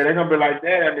yeah, they're gonna be like,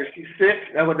 Dad, if she's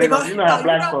sick, that's what they're gonna. You know how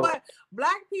black folks. What?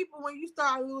 Black people, when you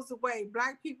start losing weight,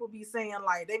 black people be saying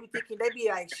like, they be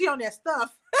like, she on that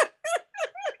stuff.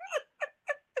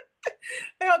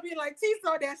 They'll be like, T's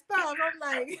on that stuff. I'm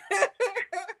like,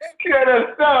 she on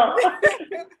that stuff.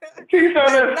 T's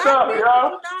on that stuff, y'all.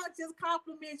 Do not just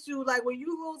compliment you. Like when you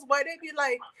lose weight, they be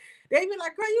like,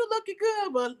 girl, you looking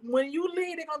good. But when you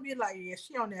leave, they're gonna be like, yeah,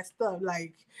 she on that stuff.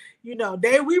 Like, we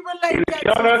relate that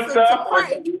to stuff.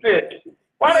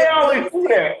 Why they always do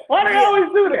that? Why they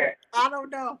always do that? I don't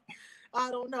know.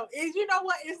 You know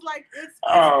what? It's like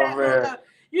man.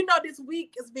 This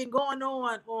week it's been going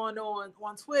on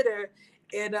Twitter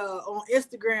and on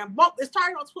Instagram. It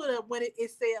started on Twitter when it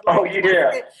said like,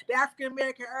 the African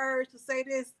American urge to say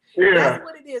this. Yeah. That's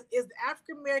what it is. It's the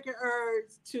African American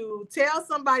urge to tell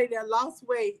somebody that lost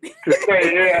weight to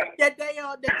say that they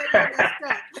on that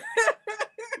stuff.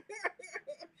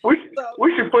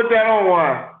 We should put that on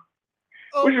one.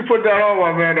 We should put that on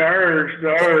one, man. The urge.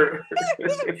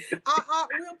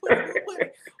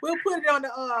 We'll put it on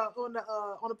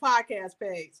the podcast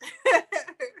page.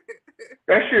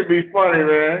 That should be funny,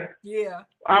 man. Yeah.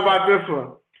 How about this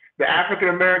one? The African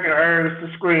American urge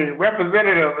to scream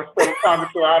representative instead of talking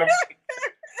to our.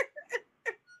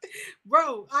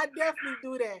 Bro, I definitely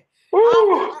do that.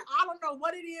 I don't know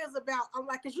what it is about. I'm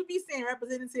like, cause you be saying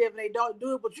representative and they don't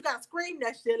do it, but you gotta scream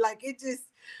that shit. Like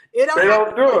they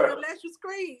don't do it unless you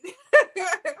scream.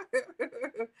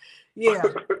 yeah.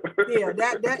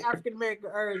 That African American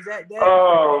urge.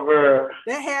 Oh man.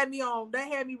 That had me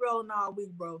rolling all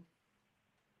week, bro.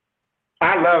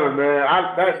 I love it, man.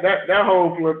 That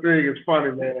whole little thing is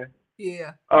funny, man.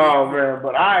 Yeah. Oh man,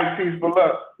 but all right, Tease, but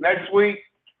look, next week,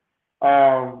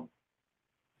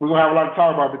 we're gonna have a lot to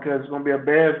talk about because it's gonna be a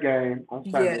Bears game on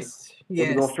Sunday. Yes.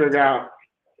 We're gonna figure out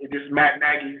if this is Matt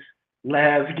Nagy's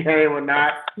last game or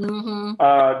not. Mm-hmm.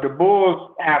 The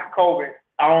Bulls have COVID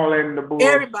all in the Bulls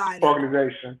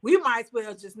organization. We might as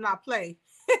well just not play.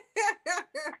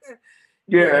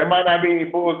 Yeah, it might not be any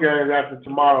Bulls games after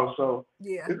tomorrow, so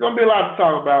it's gonna be a lot to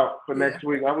talk about for next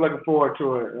week. I'm looking forward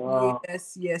to it.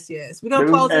 Yes. We're gonna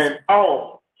close this.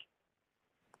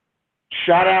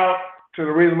 Shout out to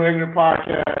the Reasonable Ignorant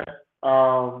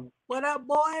Podcast. What up,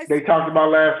 boys? They talked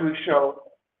about last week's show.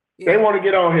 They want to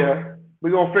get on here.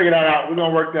 We're gonna figure that out. We're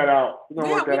gonna work that out.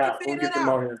 We'll get them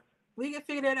on here. We can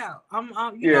figure that out. We're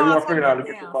gonna figure it out.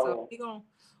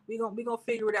 We're gonna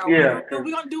figure it out. Yeah.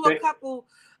 We're gonna do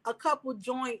a couple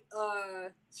joint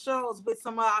shows with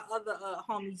some of our other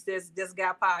homies that's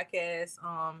got podcasts.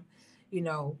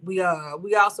 We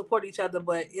all support each other,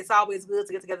 but it's always good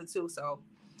to get together too. So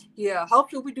yeah,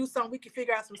 hopefully we do something. We can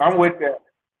figure out some stuff. I'm with that.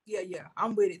 Yeah,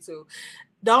 I'm with it too.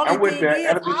 The only thing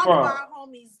is all of our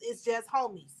homies is just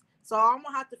homies. So I'm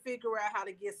gonna have to figure out how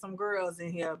to get some girls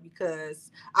in here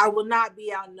because I will not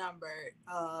be outnumbered.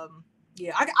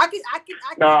 Yeah, I can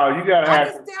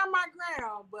stand my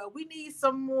ground, but we need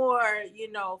some more,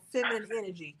 feminine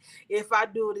energy if I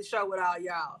do the show with all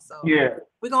y'all. So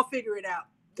we're gonna figure it out.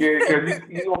 Yeah, because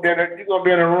you're gonna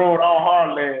be in a room with all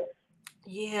hard legs.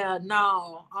 Yeah,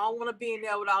 no, I don't want to be in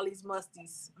there with all these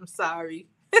musties. I'm sorry.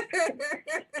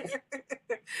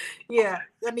 Yeah,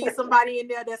 I need somebody in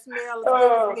there that smells as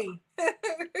good as me.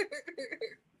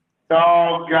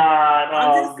 Oh God!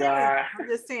 Oh God! I'm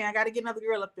just saying. I got to get another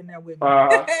girl up in there with me.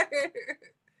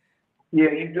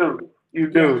 Yeah, you do. You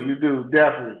do.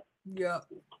 Definitely. Yeah.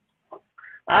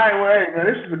 All right, well, hey, man,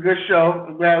 this is a good show.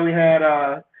 I'm glad we had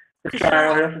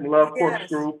Kashai on here from Love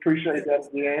Corkscrew. Appreciate that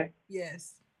again.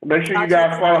 Yes. Make sure you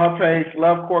guys follow her page,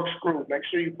 Love Corkscrew. Make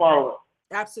sure you follow her.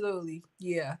 Absolutely.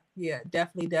 Yeah.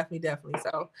 Definitely.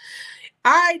 So, all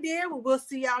right, then. We'll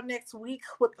see y'all next week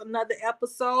with another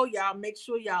episode. Y'all make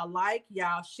sure y'all like,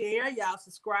 y'all share, y'all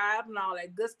subscribe, and all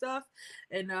that good stuff.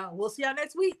 And we'll see y'all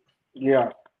next week. Yeah.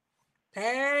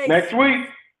 Peace. Next week.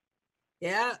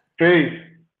 Yeah. Peace.